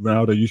 Bruno.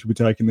 Ronaldo, you should be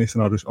taking this,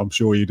 and I'm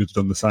sure you'd have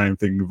done the same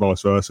thing,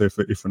 vice versa, if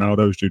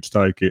Ronaldo was due to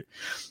take it.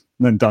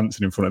 And then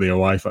dancing in front of the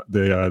away,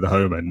 the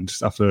home end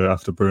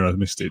after Bruno's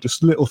missed it.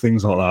 Just little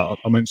things like that.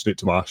 I mentioned it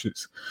to Ash.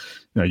 It's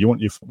you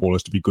want your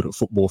footballers to be good at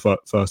football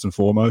first and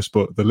foremost,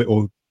 but the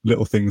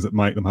little things that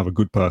make them have a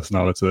good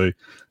personality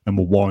and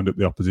will wind up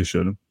the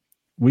opposition.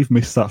 We've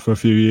missed that for a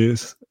few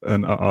years,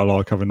 and I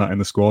like having that in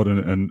the squad.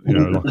 And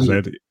like I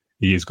said,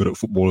 he is good at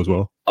football as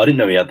well. I didn't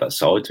know he had that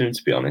side to him,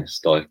 to be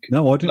honest. Like,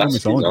 no, I didn't know he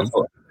signed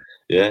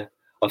him.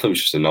 I thought he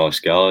was just a nice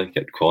guy,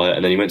 kept quiet.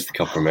 And then he went to the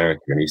Copa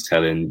America and he's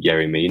telling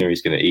Yerry Mina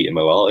he's going to eat him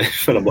alive.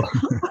 And I'm like,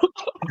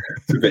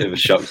 it's a bit of a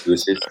shock to the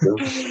system.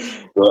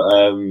 But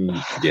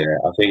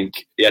I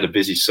think he had a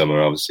busy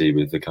summer, obviously,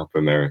 with the Copa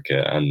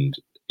America. And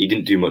he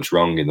didn't do much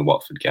wrong in the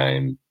Watford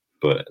game.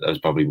 But there was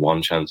probably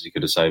one chance he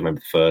could have saved. Maybe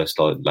the first,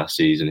 like last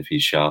season, if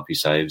he's sharp, he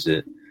saves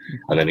it.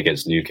 And then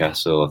against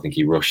Newcastle, I think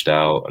he rushed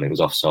out and it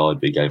was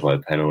offside, but he gave away a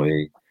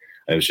penalty.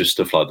 And it was just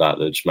stuff like that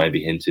that just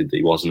maybe hinted that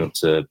he wasn't up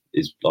to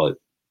his like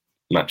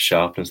match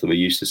sharpness that we're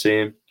used to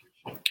seeing,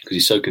 because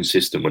he's so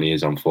consistent when he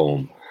is on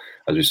form,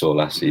 as we saw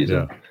last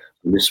season. Yeah.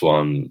 This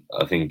one,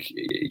 I think,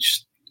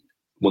 it's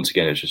once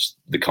again, it's just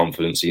the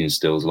confidence he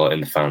instills like in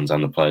the fans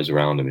and the players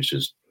around him is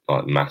just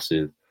like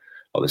massive.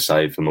 Like the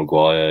save for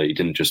Maguire, he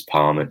didn't just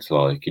palm it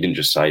he didn't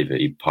just save it,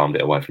 he palmed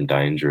it away from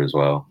danger as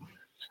well.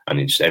 And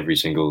it's just every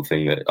single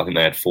thing that I think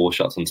they had 4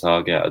 shots on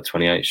target out of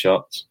 28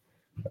 shots.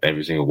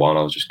 Every single one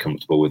I was just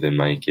comfortable with him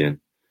making.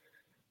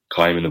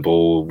 Claiming the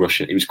ball,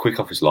 rushing. He was quick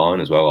off his line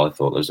as well, I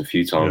thought. There was a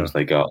few times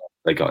they got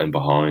him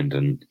behind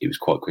and he was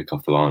quite quick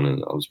off the line,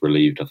 and I was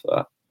relieved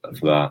for that.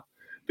 But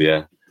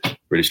yeah,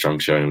 really strong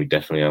showing. We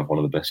definitely have one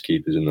of the best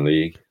keepers in the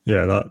league.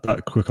 Yeah,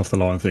 that quick off the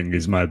line thing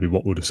is maybe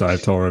what would have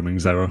saved Tyrone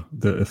Mings'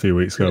 a few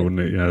weeks ago,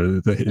 wouldn't it? You know,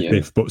 the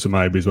if buts and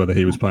maybes whether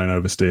he was playing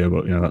oversteer,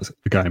 but you know, that's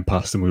a game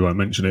past and we won't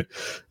mention it.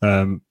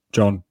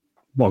 John,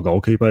 what a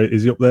goalkeeper.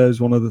 Is he up there as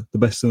one of the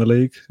best in the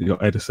league? You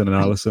got Edison and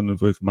Alisson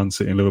with Man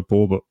City and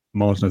Liverpool, but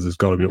Martinez has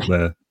got to be up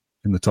there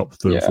in the top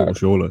 3 or 4,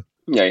 surely.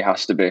 Yeah, he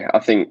has to be. I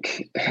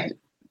think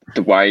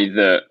the way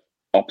that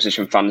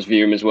opposition fans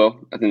view him as well,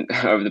 I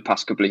think over the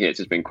past couple of years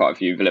there's been quite a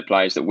few Villa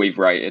players that we've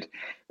rated,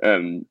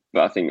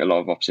 but I think a lot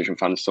of opposition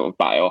fans sort of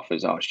bat it off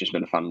as, it's just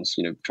Villa fans,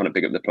 you know, trying to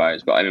big up the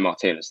players. But Emi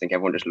Martinez, I think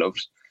everyone just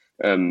loves.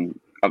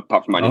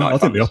 Apart from Man United, I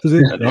think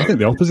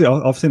the opposite.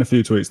 I've seen a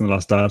few tweets in the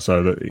last day or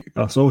so that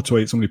I saw a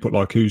tweet somebody put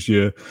like, who's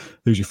your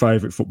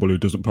favourite footballer who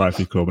doesn't play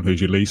for your club and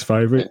who's your least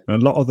favourite?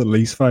 And a lot of the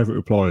least favourite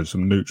replies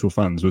from neutral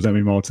fans was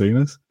Emi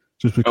Martinez,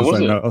 just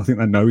because I think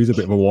they know he's a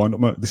bit of a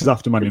wind-up. This is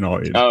after Man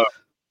United.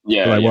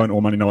 They weren't all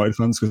Man United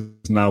fans, because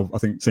now I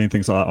think seeing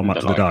things like that on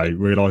Match of the Day,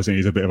 realising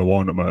he's a bit of a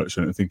wind-up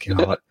merchant and thinking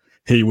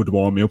he would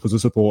wind me up as a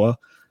supporter.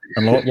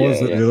 And likewise,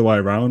 the other way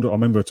around. I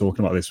remember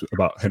talking about this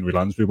about Henry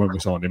Lansbury when we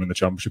signed him in the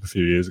Championship a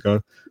few years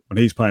ago. When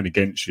he's playing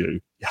against you,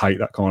 you hate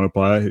that kind of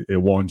player. He'll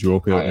wind you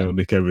up, he'll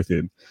nick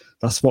everything.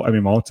 That's what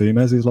Emi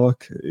Martinez is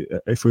like.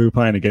 If we were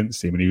playing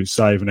against him and he was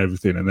saving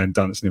everything and then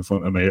dancing in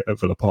front of me at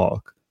Villa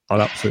Park, I'd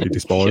absolutely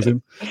despise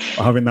him.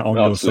 Having that on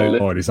your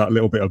side is that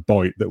little bit of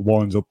bite that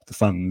winds up the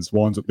fans,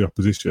 winds up the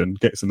opposition,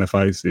 gets in their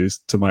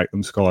faces to make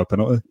them sky a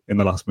penalty in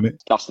the last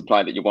minute. That's the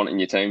player that you want in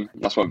your team.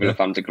 That's why Villa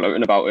fans are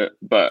gloating about it.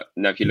 But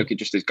no, if you look at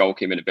just his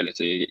goalkeeping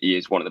ability, he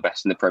is one of the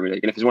best in the Premier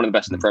League. And if he's one of the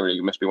best in the Premier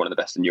League, he must be one of the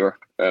best in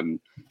Europe. And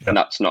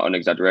that's not an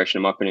exaggeration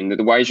in my opinion.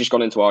 The way he's just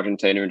gone into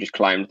Argentina and just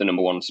claimed the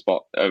number 1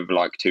 spot over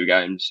like 2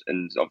 games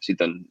and obviously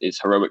done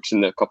his heroics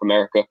in the Copa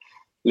America.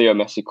 Leo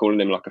Messi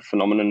calling him like a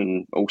phenomenon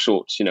and all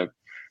sorts, you know.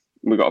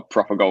 We've got a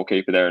proper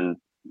goalkeeper there and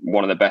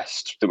one of the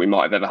best that we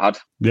might have ever had.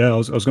 Yeah, I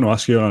was going to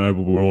ask you, I know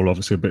we're all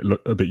obviously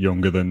a bit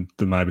younger than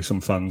maybe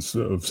some fans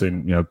that have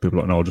seen, you know, people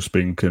like Nigel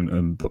Spink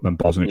and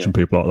Bosnich and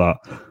people like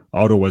that.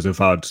 I'd always have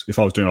had, if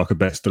I was doing like a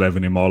best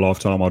 11 in my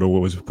lifetime, I'd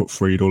always have put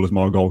Friedel as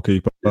my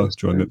goalkeeper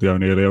during the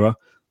O'Neill era.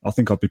 I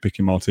think I'd be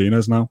picking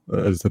Martinez now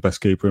as the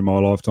best keeper in my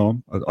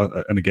lifetime.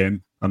 And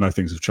again, I know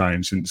things have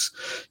changed since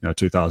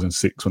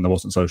 2006 when there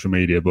wasn't social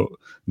media, but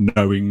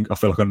I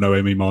feel like I know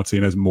Emi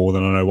Martinez more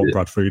than I know what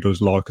Brad Friedel's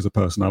like as a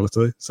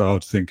personality. So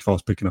I'd think if I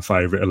was picking a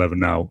favourite 11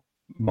 now,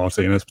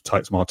 Martinez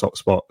takes my top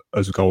spot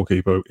as a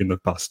goalkeeper in the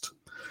past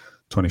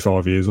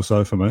 25 years or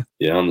so for me.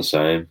 Yeah, I'm the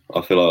same.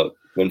 I feel like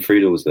when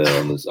Friedel was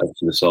there, and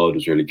the side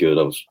was really good.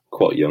 I was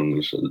quite young,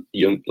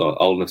 like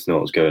old enough to know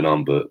what was going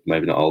on, but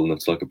maybe not old enough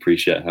to like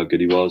appreciate how good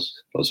he was.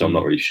 So I'm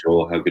not really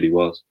sure how good he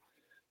was.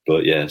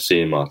 But yeah,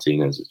 seeing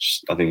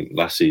Martinez, I think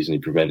last season he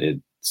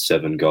prevented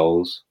 7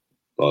 goals,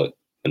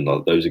 and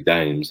those are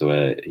games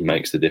where he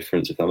makes the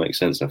difference. If that makes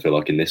sense, I feel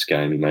like in this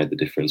game he made the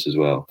difference as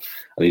well.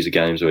 And these are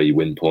games where you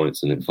win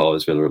points and it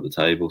fires Villa up the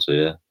table. So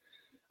yeah,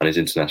 and his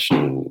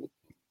international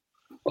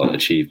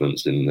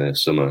achievements in the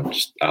summer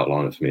just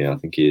outline it for me. I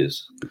think he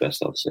is the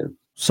best I've seen.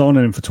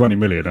 Signing him for 20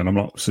 million, and I'm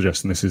not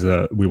suggesting this is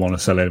we want to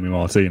sell Emi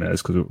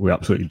Martinez, because we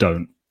absolutely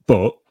don't.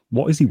 But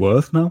what is he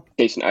worth now?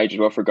 Decent age as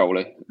well for a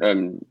goalie.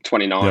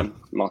 29,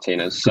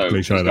 Martinez. So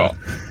he's got,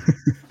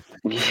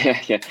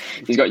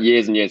 he's got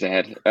years and years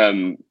ahead.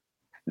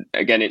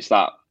 Again, it's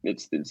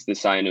the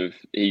saying of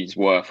he's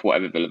worth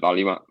whatever Villa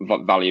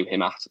value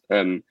him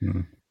at.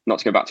 Not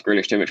to go back to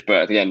Grealish too much,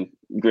 but again,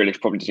 Grealish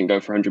probably doesn't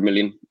go for 100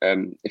 million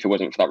if it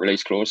wasn't for that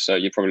release clause. So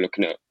you're probably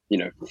looking at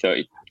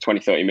 30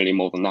 million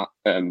more than that,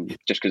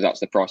 just because that's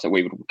the price that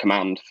we would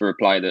command for a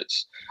player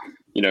that's,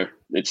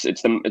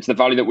 it's the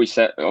value that we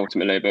set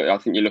ultimately. But I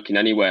think you're looking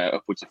anywhere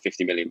upwards of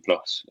 50 million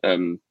plus.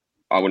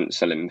 I wouldn't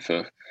sell him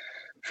for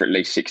for at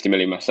least 60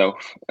 million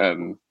myself,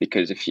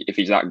 because if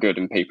he's that good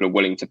and people are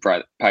willing to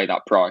pay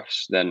that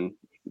price, then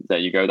there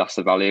you go. That's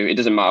the value. It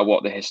doesn't matter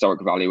what the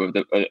historic value of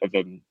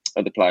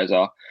the players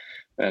are.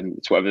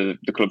 It's whatever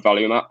the club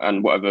value them at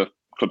and whatever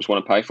clubs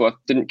want to pay for.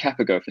 Didn't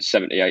Kepa go for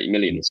 70, 80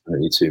 million?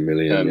 72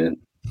 million,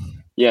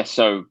 yeah.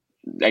 So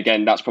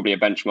again, that's probably a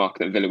benchmark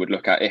that Villa would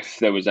look at if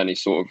there was any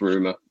sort of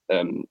rumour,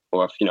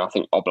 or if, I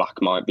think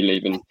Oblak might be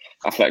leaving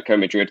Atletico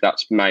Madrid.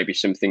 That's maybe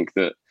something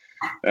that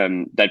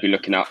they'd be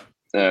looking at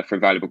for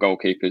available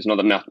goalkeepers. Not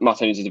that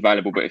Martinez is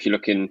available, but if you're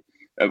looking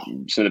at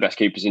some of the best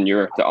keepers in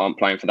Europe that aren't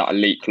playing for that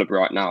elite club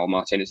right now,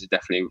 Martinez is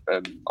definitely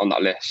on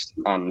that list,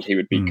 and he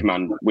would be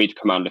we'd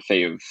command a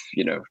fee of,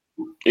 it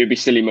would be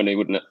silly money,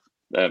 wouldn't it?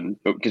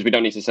 But because we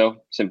don't need to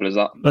sell, simple as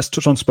that. Let's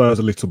touch on Spurs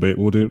a little bit.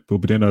 We'll be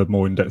doing a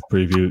more in-depth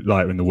preview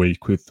later in the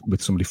week with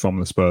somebody from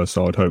the Spurs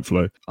side,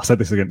 hopefully. I said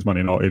this against Man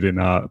United in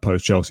our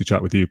post-Chelsea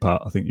chat with you,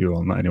 Pat. I think you were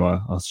on that anyway.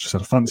 I just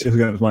had a fancy us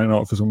against Man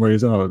United for some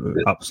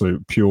reason.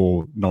 Absolute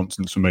pure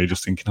nonsense for me,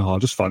 just thinking,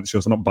 just fancy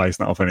us. I'm not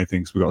basing that off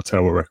anything because we've got a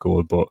terrible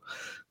record, but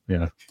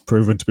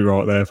proven to be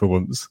right there for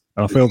once.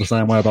 And I feel the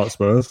same way about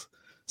Spurs.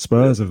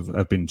 Spurs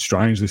have been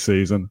strange this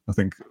season. I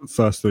think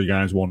first 3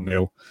 games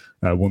 1-0,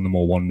 won them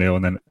all 1-0,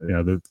 and then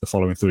the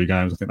following 3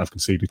 games I think they've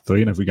conceded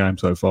 3 in every game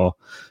so far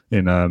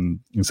in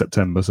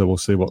September. So we'll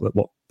see what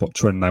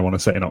trend they want to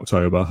set in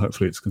October.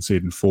 Hopefully it's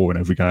conceding 4 in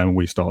every game, and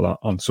we start that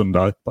on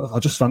Sunday. But I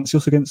just fancy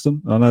us against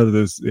them. I know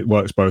it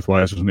works both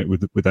ways, doesn't it?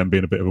 With them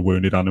being a bit of a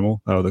wounded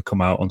animal, they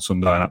come out on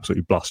Sunday and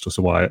absolutely blast us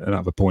away and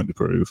have a point to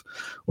prove,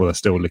 or they're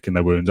still licking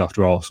their wounds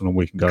after Arsenal, and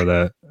we can go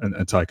there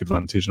and take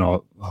advantage.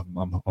 And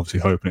I'm obviously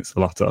hoping it's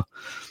the latter.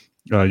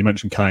 You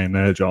mentioned Kane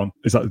there, John.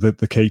 Is that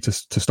the key to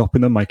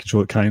stopping them, making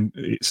sure that Kane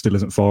still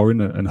isn't firing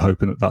and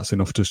hoping that that's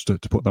enough just to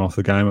put them off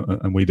the game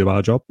and we do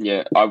our job?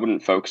 Yeah, I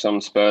wouldn't focus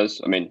on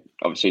Spurs. I mean,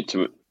 obviously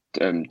to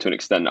an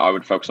extent, I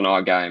would focus on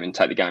our game and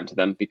take the game to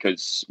them,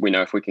 because we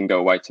know if we can go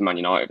away to Man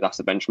United, that's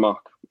the benchmark.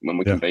 When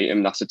we can beat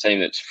them, that's a team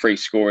that's free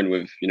scoring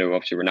with,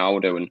 obviously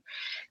Ronaldo, and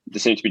they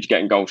seem to be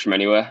getting goals from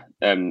anywhere,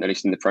 at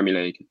least in the Premier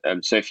League.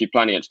 So if you're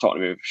playing against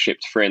Tottenham, who've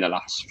shipped 9 in the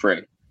last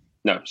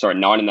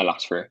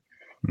 3.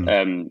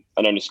 And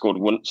only scored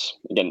once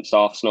against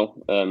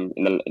Arsenal in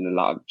the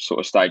latter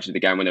sort of stage of the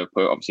game when they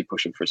were obviously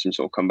pushing for some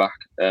sort of comeback.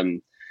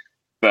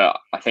 But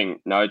I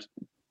think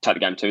take the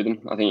game to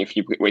them. I think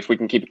if we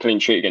can keep a clean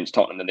sheet against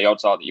Tottenham, then the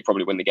odds are that you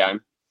probably win the game.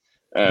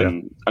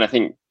 And I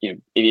think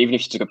even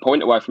if you took a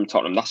point away from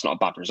Tottenham, that's not a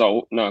bad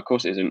result. No, of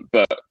course it isn't.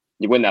 But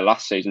you win their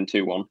last season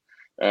 2-1,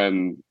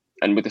 and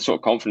with the sort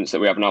of confidence that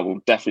we have now,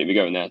 we'll definitely be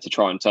going there to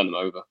try and turn them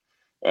over.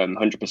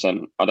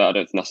 100%. I don't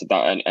think that's a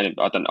doubt, and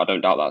I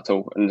don't doubt that at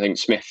all. And I think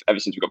Smith, ever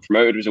since we got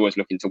promoted, was always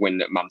looking to win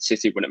at Man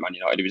City, win at Man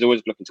United. He was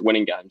always looking to win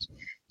in games.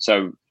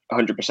 So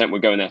 100% we're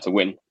going there to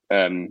win.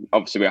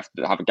 Obviously we have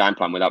to have a game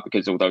plan with that,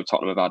 because although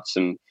Tottenham have had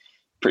some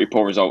pretty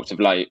poor results of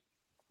late,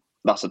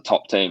 that's a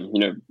top team.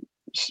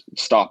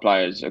 Star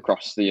players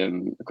across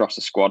the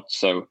squad.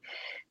 So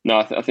no,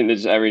 I think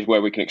there's areas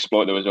where we can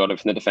exploit them as well. I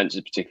think the defence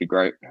is particularly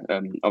great.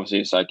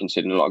 Obviously, as I say,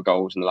 conceding a lot of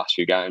goals in the last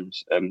few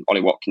games.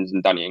 Ollie Watkins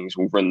and Danny Ings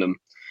will run them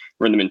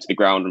into the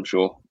ground, I'm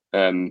sure.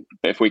 But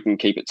if we can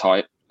keep it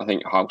tight, I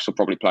think House will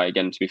probably play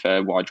again, to be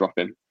fair. Why drop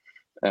him?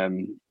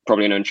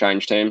 Probably an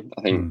unchanged team.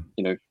 I think,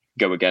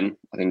 go again.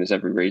 I think there's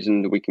every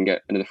reason that we can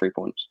get another 3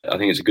 points. I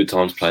think it's a good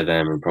time to play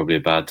them and probably a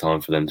bad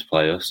time for them to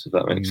play us, if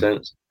that makes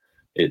sense.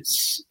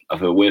 I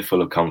feel we're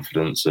full of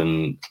confidence,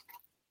 and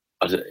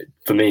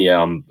for me,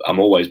 I'm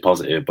always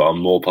positive, but I'm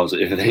more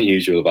positive than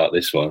usual about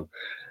this one,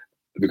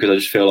 because I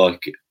just feel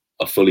like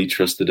I fully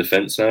trust the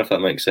defence now, if that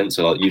makes sense.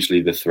 So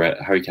usually the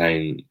threat, Harry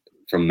Kane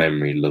from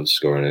memory loves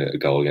scoring a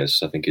goal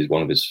against us. I think is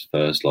one of his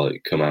first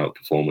come out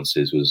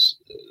performances was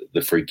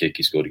the free kick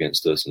he scored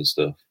against us and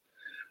stuff.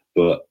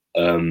 But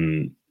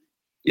I'm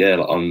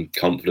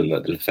confident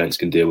that the defence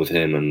can deal with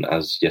him. And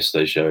as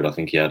yesterday showed, I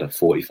think he had a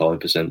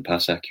 45%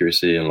 pass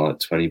accuracy and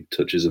 20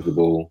 touches of the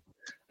ball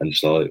and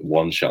just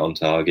 1 shot on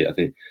target. I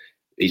think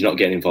he's not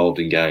getting involved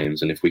in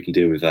games, and if we can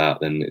deal with that,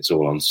 then it's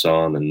all on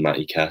Son and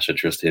Matty Cash. I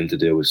trust him to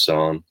deal with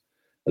Son,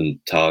 and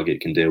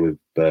Target can deal with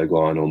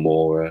Bergwijn or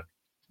Moura,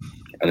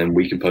 and then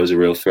we can pose a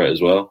real threat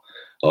as well.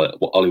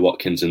 Ollie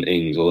Watkins and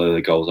Ings, although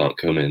the goals aren't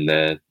coming,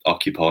 they're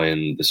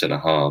occupying the centre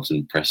halves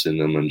and pressing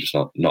them and just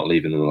not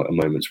leaving them a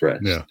moment's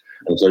rest. Yeah.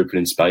 And it's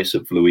opening space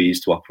up for Luiz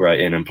to operate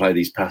in and play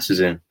these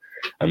passes in,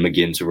 and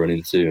McGinn to run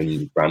into,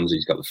 and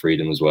Ramsey's got the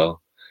freedom as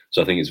well.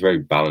 So I think it's a very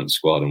balanced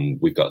squad,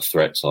 and we've got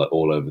threats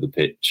all over the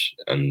pitch,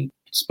 and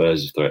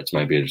Spurs' threats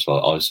maybe are just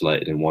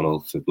isolated in one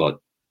or 2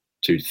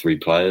 to 3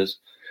 players.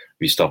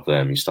 If you stop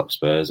them, you stop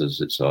Spurs, as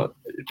it's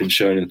been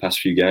shown in the past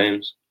few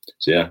games.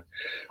 So yeah,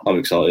 I'm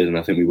excited, and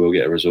I think we will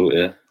get a result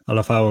here. I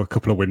love how a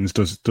couple of wins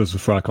does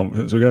for our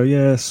confidence. We go,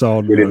 yeah,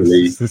 Son,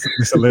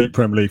 this elite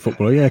Premier League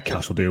footballer, yeah,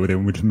 Cash will deal with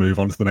him. We just move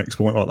on to the next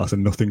point. Like that's a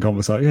nothing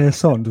conversation. Yeah,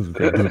 Son doesn't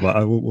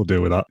matter. We'll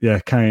deal with that. Yeah,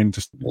 Kane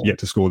just yet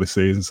to score this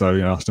season. So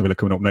Aston Villa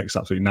coming up next,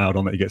 absolutely nailed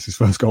on that he gets his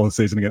first goal of the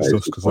season against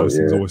us because those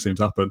things always seem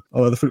to happen.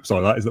 Although the flip side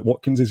of that is that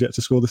Watkins is yet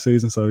to score this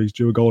season, so he's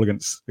due a goal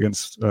against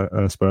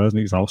Spurs, and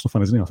he's an Arsenal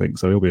fan, isn't he? I think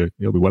so.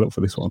 He'll be well up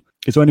for this one.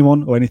 Is there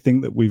anyone or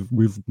anything that we've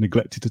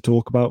neglected to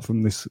talk about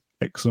from this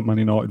excellent Man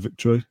United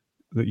victory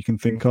that you can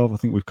think of? I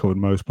think we've covered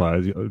most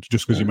players.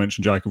 Just because you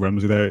mentioned Jacob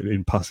Ramsey there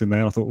in passing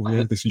there, I thought, well,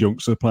 yeah, this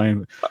youngster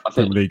playing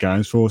Premier League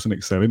games for us and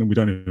excelling, and we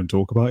don't even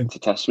talk about him. It's a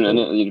testament,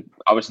 isn't it?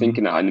 I was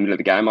thinking that in the middle of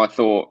the game. I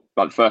thought,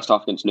 like the first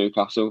half against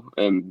Newcastle,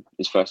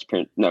 his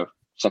second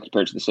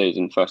appearance of the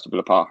season, first at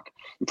Villa Park,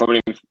 and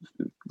probably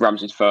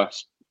Ramsey's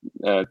first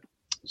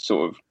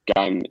sort of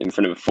game in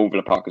front of a full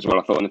Villa Park as well.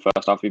 I thought in the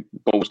first half, the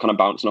ball was kind of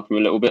bouncing off him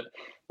a little bit,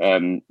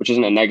 which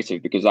isn't a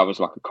negative because that was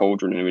like a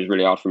cauldron and it was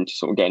really hard for him to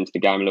sort of get into the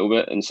game a little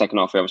bit. In the second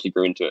half, he obviously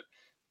grew into it.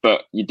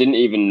 But you didn't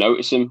even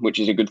notice him, which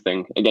is a good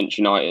thing against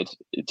United,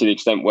 to the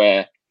extent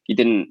where he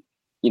didn't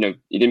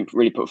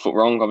really put a foot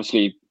wrong.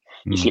 Obviously,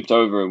 he slipped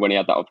over when he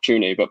had that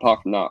opportunity. But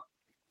apart from that,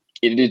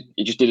 he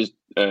just did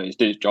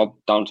his job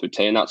down to a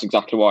T, and that's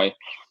exactly why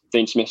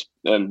Dean Smith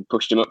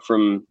pushed him up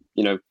from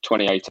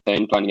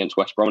 2018 playing against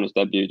West Brom in his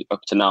debut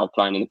up to now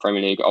playing in the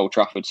Premier League at Old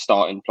Trafford,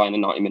 starting playing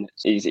in 90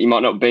 minutes. He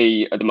might not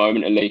be at the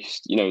moment, at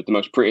least, the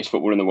most prettiest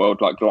footballer in the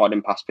world, like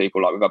gliding past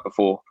people like we've had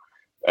before.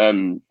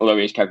 Although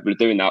he is capable of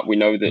doing that, we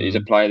know that he's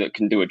a player that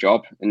can do a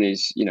job, and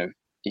he's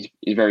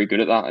very good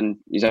at that. And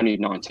he's only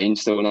 19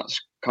 still, and that's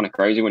kind of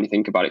crazy when you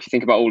think about it. If you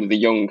think about all of the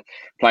young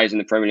players in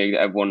the Premier League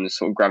that everyone is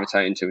sort of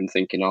gravitating to and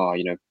thinking,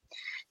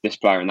 this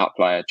player and that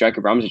player,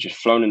 Jacob Ramsey just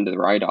flown under the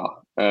radar.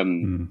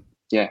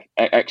 Yeah,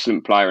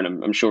 excellent player,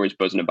 and I'm sure he's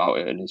buzzing about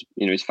it. And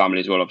his family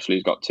as well. Obviously,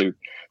 he's got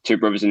two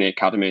brothers in the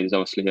academy. There's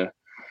obviously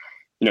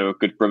a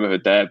good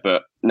brotherhood there.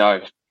 But no,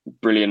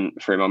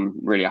 brilliant for him. I'm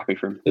really happy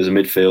for him. There's a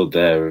midfield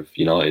there of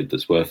United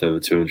that's worth over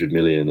 200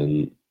 million,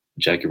 and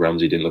Jacob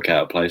Ramsey didn't look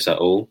out of place at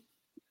all.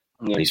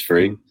 Yeah. He's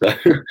free, so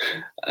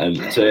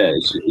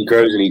he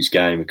grows in each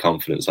game with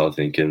confidence, I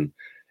think, and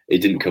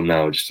it didn't come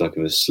now just like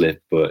a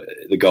slip, but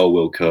the goal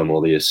will come,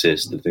 or the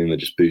assist, the thing that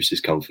just boosts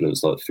his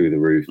confidence like through the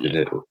roof, and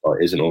it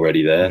isn't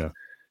already there. Yeah.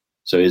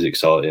 So it is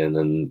exciting,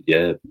 and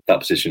that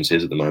position's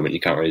his at the moment.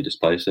 You can't really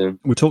displace him.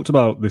 We talked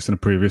about this in a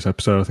previous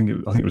episode. I think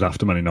it was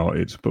after Man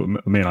United, but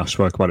me and Ash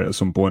spoke about it at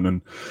some point,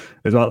 and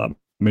it's about that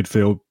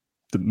midfield.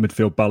 The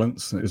midfield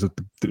balance it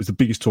was the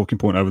biggest talking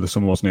point over the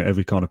summer, wasn't it?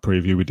 Every kind of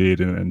preview we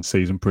did and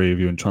season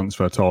preview and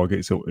transfer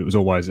targets, it was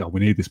always, we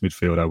need this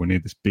midfielder, we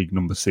need this big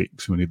number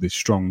 6, we need this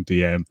strong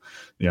DM.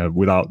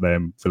 Without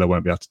them, Villa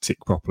won't be able to tick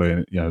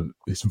properly. And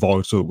it's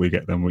vital that we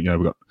get them. We've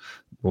got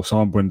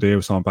Sam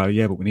Buendia, Sam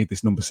Bailey, but we need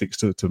this number 6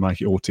 to make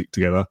it all tick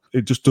together.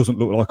 It just doesn't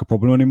look like a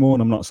problem anymore.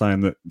 And I'm not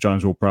saying that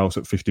James Ward-Prowse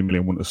at 50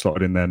 million wouldn't have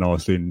slotted in there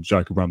nicely in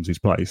Jacob Ramsey's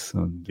place.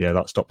 And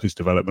that stopped his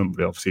development,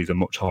 but obviously he's a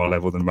much higher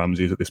level than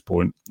Ramsey is at this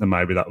point. And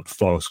maybe that would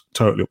fly us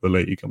totally up the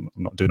league. I'm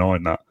not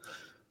denying that.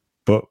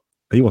 But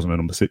he wasn't a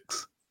number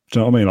 6. Do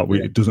you know what I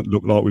mean? It doesn't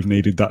look like we've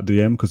needed that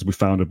DM because we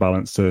found a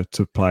balance to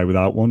play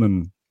without one.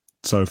 And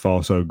so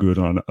far, so good.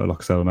 And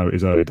like I said, I know it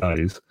is early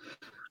days.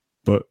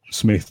 But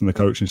Smith and the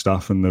coaching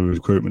staff and the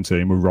recruitment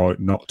team were right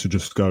not to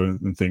just go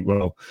and think,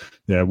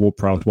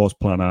 Ward-Prowse was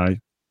plan A,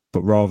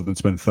 but rather than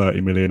spend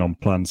 30 million on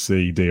plan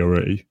C, D or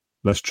E,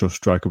 let's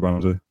trust Jacob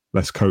Ramsey.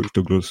 Let's coach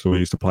Douglas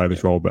Luiz to play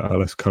this role better.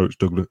 Let's coach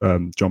John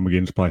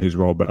McGinn to play his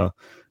role better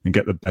and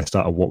get the best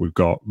out of what we've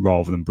got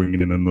rather than bringing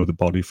in another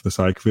body for the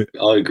sake of it.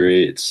 I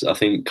agree. I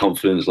think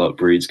confidence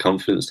breeds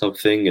confidence type of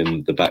thing,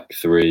 and the back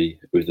three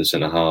with the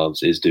centre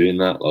halves is doing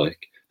that.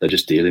 They're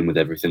just dealing with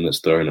everything that's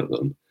thrown at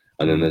them.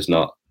 And then there's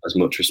not as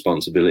much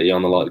responsibility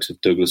on the likes of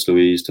Douglas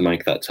Luiz to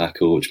make that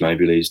tackle, which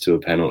maybe leads to a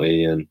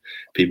penalty and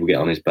people get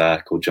on his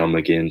back, or John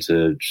McGinn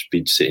to just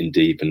be sitting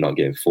deep and not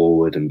getting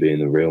forward and being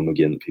the real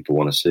McGinn that people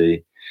want to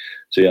see.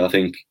 So, I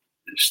think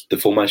the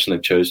formation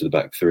they've chosen for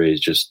the back three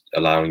is just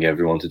allowing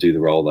everyone to do the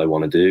role they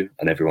want to do,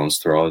 and everyone's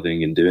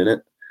thriving in doing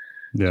it.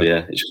 Yeah.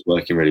 So, it's just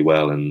working really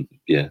well, and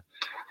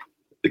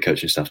the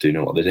coaching staff do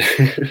know what they do.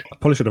 I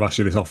probably should have asked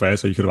you this off air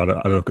so you could have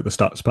had a look at the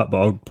stats, Pat,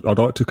 but I'd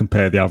like to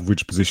compare the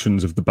average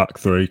positions of the back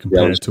three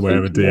compared to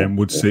where a DM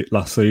would sit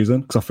last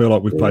season, because I feel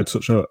like we've played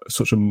such a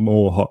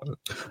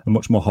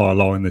much more higher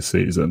line this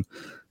season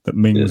that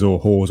Mings or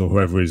Hawes or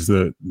whoever is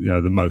the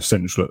most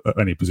central at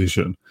any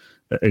position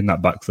in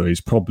that back three is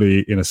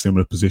probably in a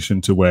similar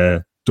position to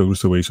where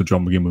Douglas Luiz or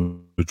John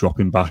McGinn were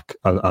dropping back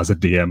as a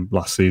DM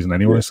last season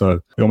anyway. Yeah. So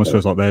it almost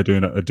feels like they're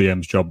doing a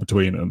DM's job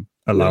between them,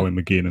 allowing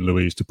McGinn and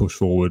Luiz to push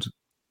forward,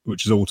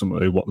 which is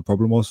ultimately what the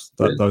problem was,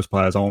 that those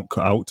players aren't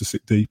cut out to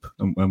sit deep,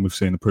 and we've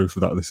seen the proof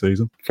of that this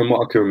season. From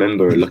what I can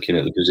remember looking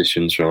at the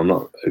positions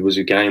it was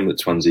a game that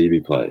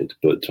Tuanzebe played,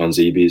 but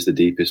Tuanzebe is the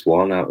deepest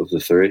one out of the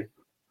three.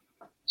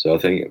 So I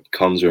think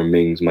Konsa and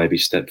Mings maybe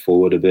step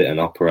forward a bit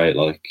and operate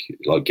like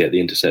get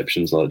the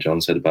interceptions, like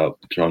John said about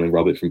trying to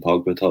rob it from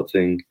Pogba type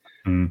thing.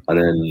 Mm. And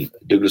then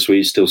Douglas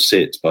Luiz still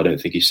sits, but I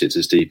don't think he sits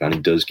as deep, and he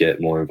does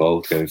get more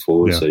involved going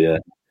forward. Yeah. So yeah,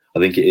 I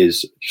think it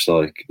is just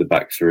like the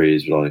back three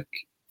is like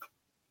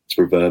it's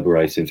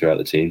reverberating throughout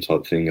the team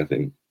type thing, I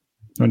think.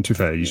 And to be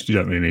fair, you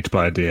don't really need to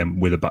play a DM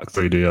with a back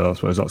three, do you? I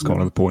suppose that's kind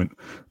of the point.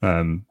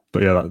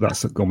 But yeah,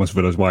 that's almost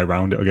Villa's way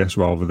around it, I guess,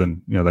 rather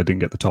than, they didn't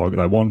get the target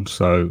they want.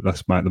 So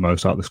let's make the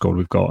most out of the squad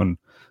we've got. And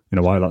in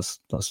a way, that's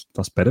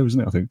better, isn't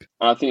it, I think?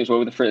 I think as well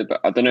with the three,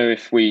 but I don't know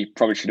if we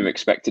probably should have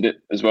expected it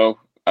as well.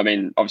 I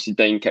mean, obviously,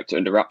 Dean kept it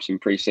under wraps in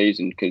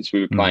pre-season because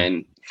we were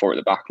playing four at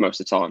the back most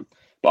of the time.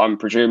 But I'm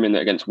presuming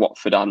that against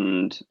Watford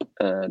and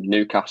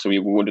Newcastle, we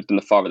would have done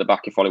the five at the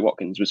back if Ollie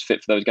Watkins was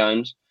fit for those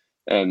games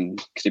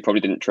because he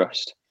probably didn't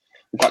trust.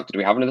 In fact, did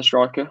we have another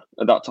striker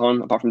at that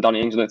time apart from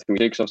Danny Ings? I don't think we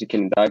did because obviously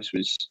Keenan Davis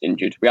was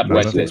injured. We had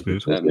Wesley at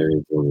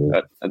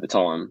the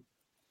time.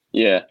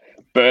 Yeah,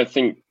 but I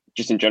think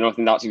just in general, I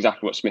think that's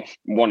exactly what Smith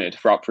wanted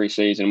throughout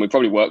pre-season. We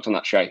probably worked on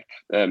that shape,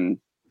 in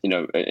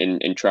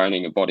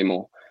training at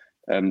Bodymore.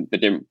 They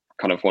didn't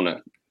kind of want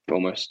to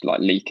almost like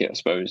leak it, I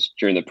suppose,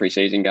 during the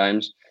pre-season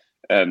games.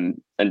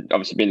 And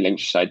obviously being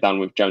linked, say, Dan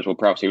with James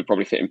Ward-Prowse, he would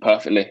probably fit in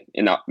perfectly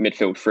in that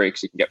midfield three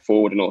because he can get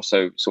forward and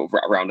also sort of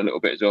rat around a little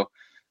bit as well.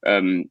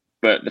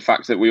 But the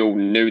fact that we all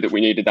knew that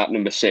we needed that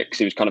number 6,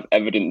 it was kind of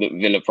evident that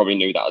Villa probably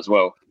knew that as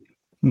well.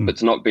 But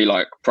to not be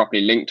like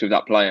properly linked with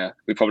that player,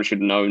 we probably should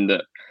have known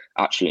that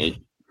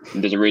actually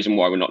there's a reason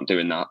why we're not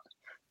doing that.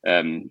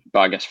 But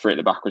I guess three at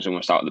the back was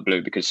almost out of the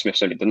blue because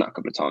Smith's only done that a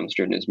couple of times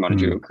during his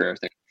managerial career, I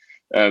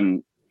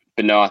think.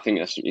 But no, I think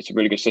it's a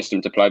really good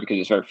system to play because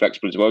it's very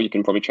flexible as well. You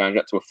can probably change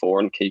that to a 4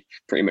 and keep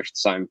pretty much the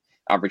same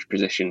average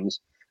positions.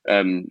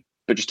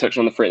 But just touching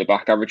on the three at the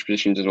back average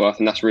positions as well, I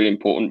think that's really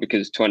important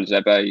because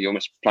Tuanzebe, you're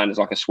almost playing as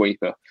like a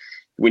sweeper.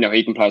 We know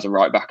he can play as a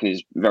right back and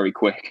he's very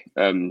quick.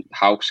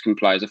 House can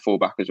play as a full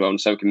back as well,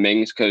 and so can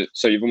Mings.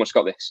 So you've almost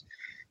got this,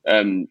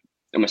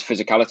 almost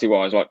physicality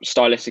wise, like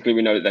stylistically,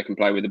 we know that they can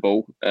play with the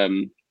ball,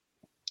 and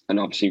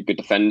obviously good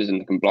defenders and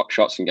they can block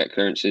shots and get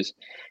clearances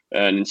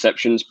and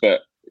interceptions.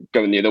 But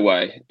going the other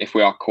way, if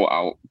we are caught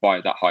out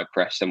by that high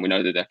press, then we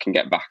know that they can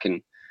get back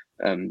and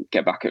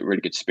get back at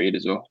really good speed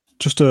as well.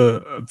 Just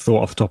a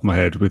thought off the top of my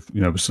head with,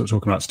 we're sort of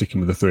talking about sticking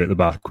with the three at the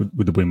back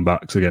with the wing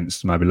backs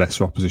against maybe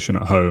lesser opposition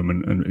at home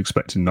and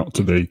expecting not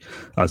to be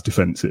as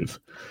defensive.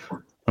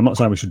 I'm not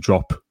saying we should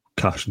drop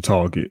Cash and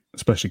Target,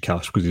 especially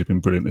Cash because he's been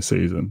brilliant this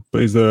season.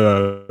 But is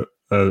there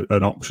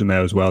an option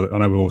there as well? I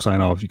know we're all saying,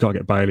 if you got to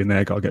get Bailey in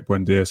there, got to get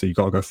Buendia, so you've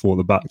got to go for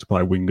the back to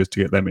play wingers to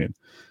get them in.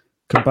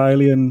 Can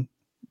Bailey and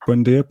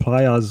Buendia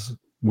play as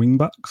wing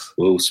backs?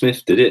 Well,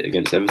 Smith did it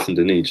against Everton,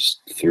 didn't he?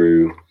 Just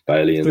threw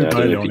Bailey in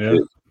there.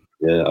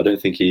 Yeah, I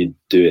don't think he'd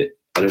do it.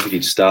 I don't think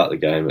he'd start the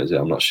game as it.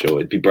 I'm not sure.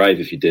 It'd be brave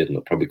if he did, and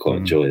I'd probably quite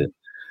enjoy it.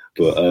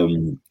 But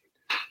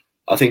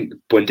I think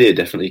Buendia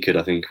definitely could.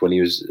 I think when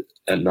he was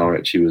at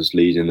Norwich, he was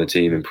leading the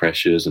team in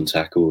pressures and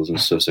tackles and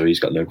stuff, so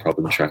he's got no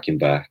problem tracking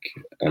back.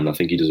 And I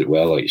think he does it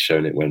well. Like he's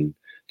shown it when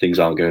things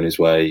aren't going his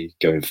way,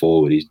 going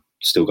forward, he's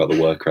still got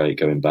the work rate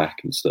going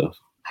back and stuff.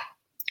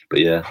 But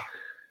yeah,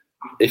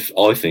 if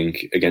I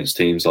think against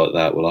teams like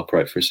that, we'll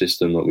operate for a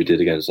system that we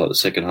did against like the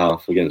second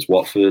half against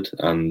Watford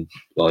and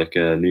like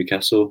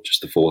Newcastle,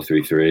 just a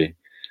 4-3-3,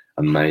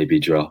 and maybe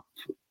drop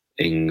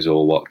Ings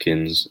or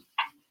Watkins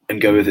and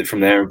go with it from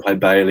there and play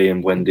Bailey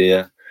and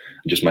Buendia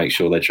and just make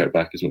sure they track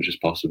back as much as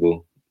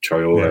possible.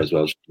 Traore as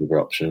well, just another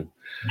option.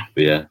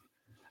 But yeah,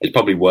 it's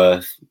probably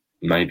worth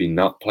maybe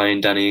not playing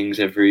Danny Ings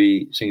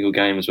every single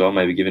game as well,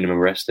 maybe giving him a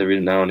rest every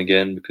now and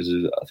again because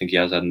I think he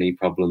has had knee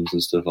problems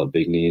and stuff, like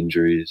big knee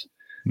injuries.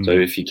 So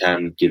if you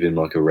can give him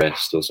like a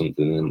rest or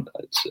something, then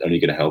it's only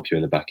going to help you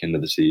in the back end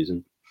of the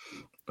season.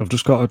 I've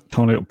just got a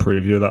tiny little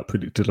preview of that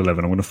predicted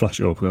 11. I'm going to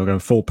flash it up. We're going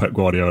full Pep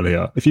Guardiola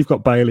here. If you've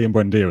got Bailey and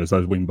Buendia as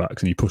those wing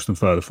backs and you push them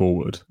further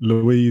forward,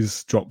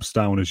 Luiz drops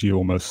down as your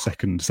almost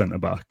second centre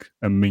back,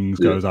 and Mings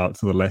goes out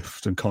to the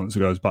left, and Konsa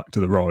goes back to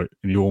the right,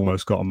 and you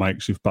almost got a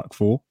makeshift back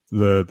four.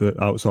 The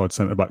outside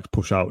centre backs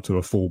push out to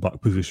a full back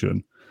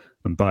position,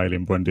 and Bailey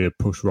and Buendia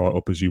push right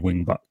up as your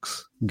wing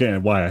backs. I'm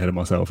getting way ahead of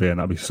myself here, and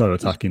that'd be so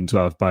attacking to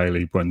have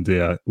Bailey,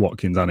 Buendia,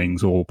 Watkins and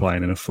Ings all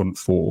playing in a front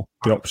four.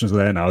 The options are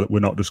there now that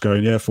we're not just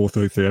going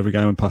 4-3-3 every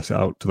game and pass it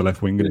out to the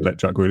left wing and let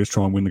Jack Grealish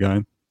try and win the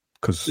game.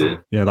 Because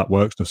that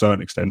works to a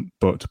certain extent,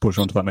 but to push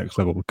on to that next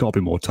level, we've got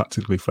to be more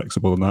tactically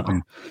flexible than that,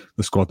 and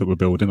the squad that we're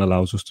building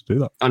allows us to do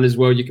that. And as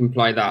well, you can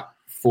play that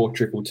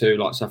 4-2-2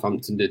 like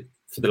Southampton did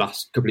for the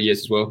last couple of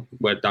years as well,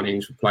 where Danny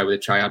Ings would play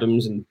with Che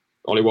Adams, and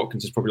Ollie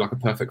Watkins is probably like a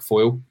perfect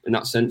foil in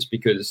that sense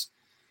because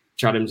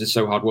Che Adams is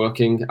so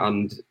hardworking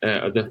and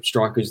other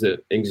strikers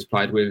that Ings has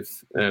played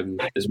with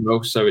as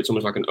well. So it's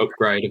almost like an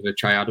upgrade of a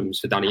Che Adams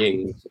for Danny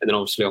Ings, and then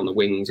obviously on the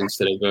wings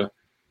instead of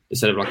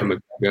like a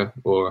McGregor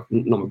or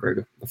not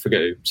McGregor. I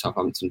forget who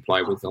Southampton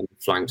play with on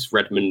the flanks.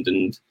 Redmond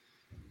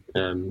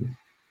and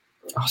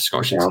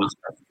Scottish.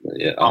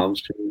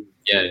 Armstrong.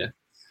 Yeah.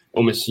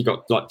 Almost you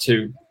got like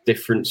two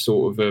different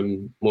sort of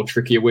more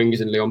trickier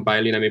wingers in Leon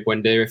Bailey and Emi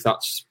Buendia, if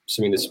that's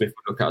something that Smith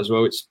would look at as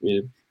well. It's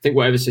I think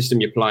whatever system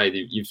you play,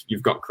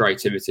 you've got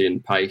creativity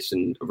and pace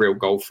and a real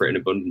goal threat in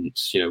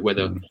abundance.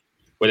 Whether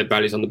whether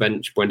Bailey's on the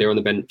bench, Buendia on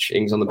the bench,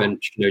 Ings on the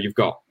bench, you've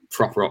got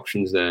proper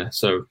options there.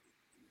 So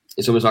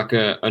it's almost like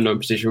a known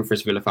position for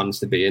us Villa fans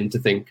to be in, to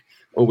think,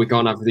 oh, we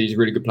can't have these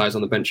really good players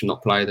on the bench and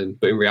not play them.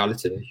 But in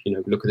reality,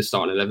 look at the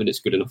starting 11, it's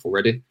good enough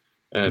already.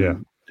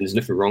 And there's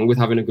nothing wrong with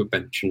having a good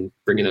bench and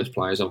bringing those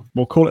players on.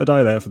 We'll call it a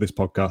day there for this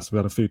podcast. We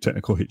had a few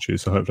technical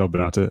hitches, so hopefully I've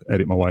been able to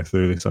edit my way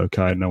through this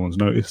okay and no one's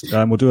noticed.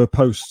 We'll do a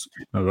post.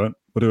 No, we won't.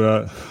 We'll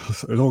do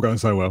it's all going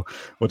so well.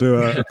 We'll do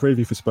a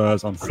preview for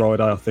Spurs on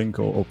Friday, I think,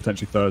 or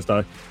potentially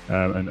Thursday,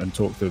 and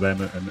talk through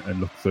them and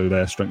look through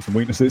their strengths and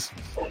weaknesses.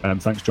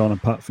 Thanks, John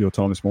and Pat, for your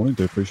time this morning.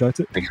 Do appreciate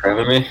it. Thanks for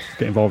having me.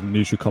 Get involved in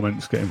the YouTube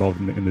comments, get involved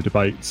in the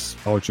debates,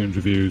 iTunes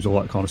reviews, all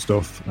that kind of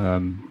stuff.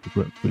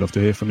 We'd love to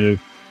hear from you.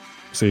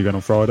 See you again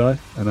on Friday,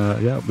 and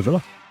up the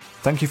Villa.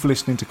 Thank you for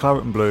listening to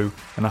Claret and Blue,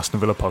 an Aston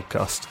Villa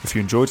podcast. If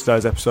you enjoyed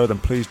today's episode, then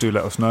please do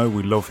let us know.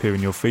 We love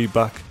hearing your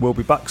feedback. We'll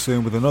be back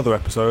soon with another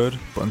episode,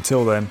 but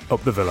until then,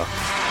 up the Villa.